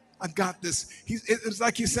 I've got this. It's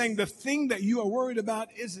like he's saying the thing that you are worried about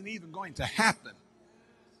isn't even going to happen.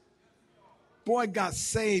 Boy got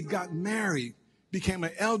saved, got married, became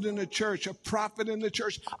an elder in the church, a prophet in the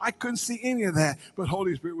church. I couldn't see any of that. But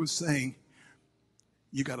Holy Spirit was saying,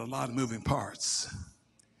 you got a lot of moving parts.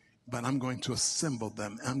 But I'm going to assemble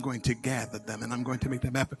them. I'm going to gather them, and I'm going to make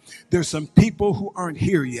them happen. There's some people who aren't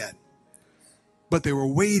here yet, but they were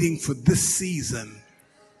waiting for this season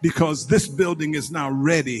because this building is now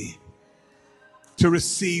ready to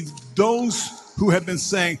receive those who have been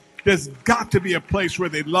saying, there's got to be a place where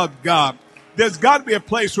they love God. There's got to be a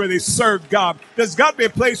place where they serve God. There's got to be a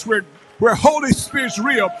place where Holy Spirit's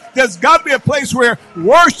real. There's got to be a place where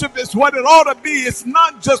worship is what it ought to be. It's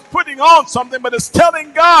not just putting on something, but it's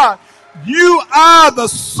telling God, you are the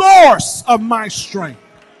source of my strength.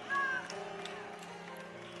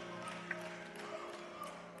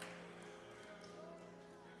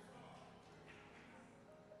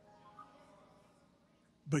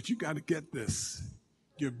 But you got to get this.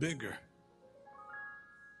 You're bigger.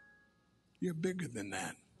 You're bigger than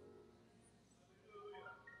that.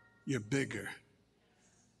 You're bigger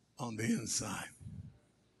on the inside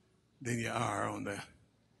than you are on the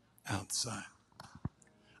outside.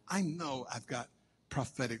 I know I've got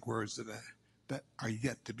prophetic words that are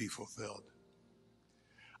yet to be fulfilled.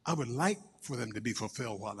 I would like for them to be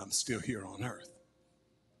fulfilled while I'm still here on earth.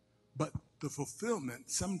 But the fulfillment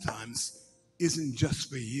sometimes isn't just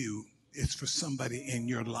for you. It's for somebody in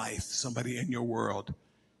your life, somebody in your world.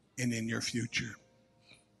 and in your future.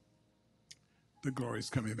 The glory's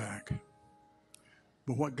coming back.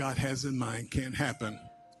 But what God has in mind can't happen.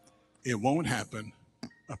 It won't happen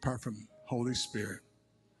apart from Holy Spirit.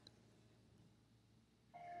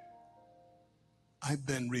 I've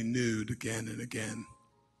been renewed again and again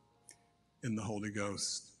in the Holy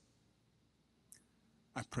Ghost.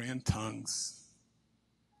 I pray in tongues.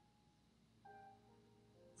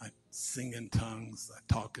 I sing in tongues. I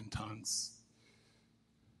talk in tongues.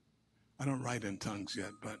 I don't write in tongues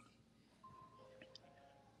yet, but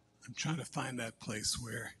I'm trying to find that place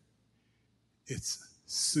where it's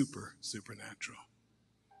supernatural.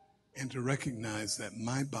 And to recognize that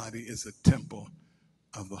my body is a temple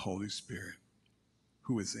of the Holy Spirit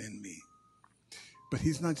who is in me. But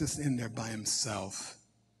he's not just in there by himself.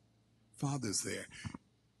 Father's there.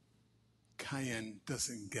 Cayenne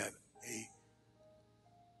doesn't get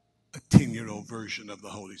a 10-year-old version of the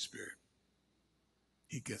Holy Spirit.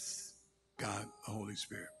 He gets God, the Holy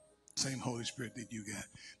Spirit. Same Holy Spirit that you get.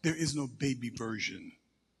 There is no baby version.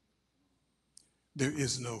 There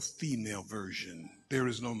is no female version. There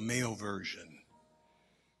is no male version.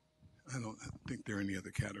 I don't think there are any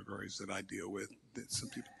other categories that I deal with that some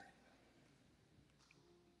people.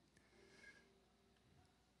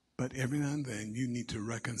 But every now and then you need to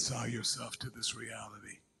reconcile yourself to this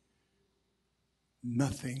reality.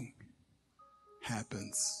 Nothing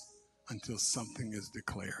happens until something is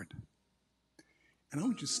declared. And I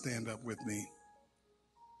want you to stand up with me,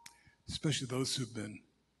 especially those who've been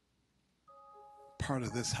part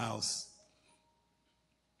of this house.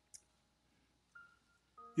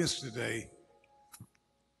 Yesterday,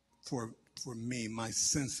 for me, my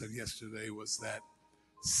sense of yesterday was that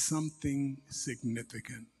something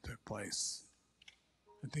significant took place.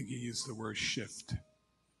 I think he used the word shift.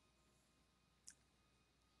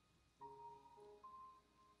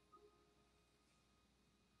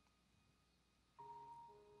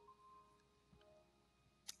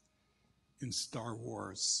 In Star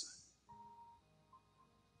Wars,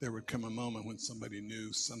 there would come a moment when somebody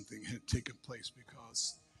knew something had taken place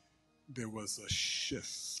because there was a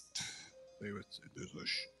shift. They would say,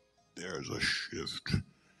 there's a shift.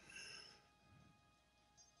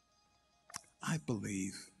 I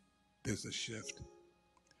believe there's a shift.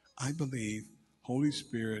 I believe Holy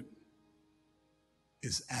Spirit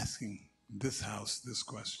is asking this house this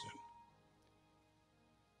question.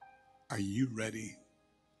 Are you ready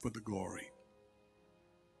for the glory?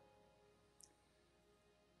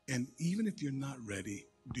 And even if you're not ready,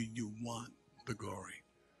 do you want the glory?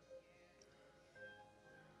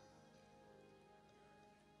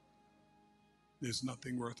 There's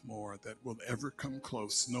nothing worth more that will ever come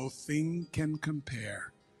close. No thing can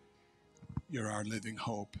compare. You're our living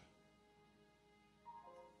hope.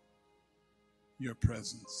 Your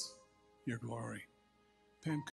presence, your glory. Pam,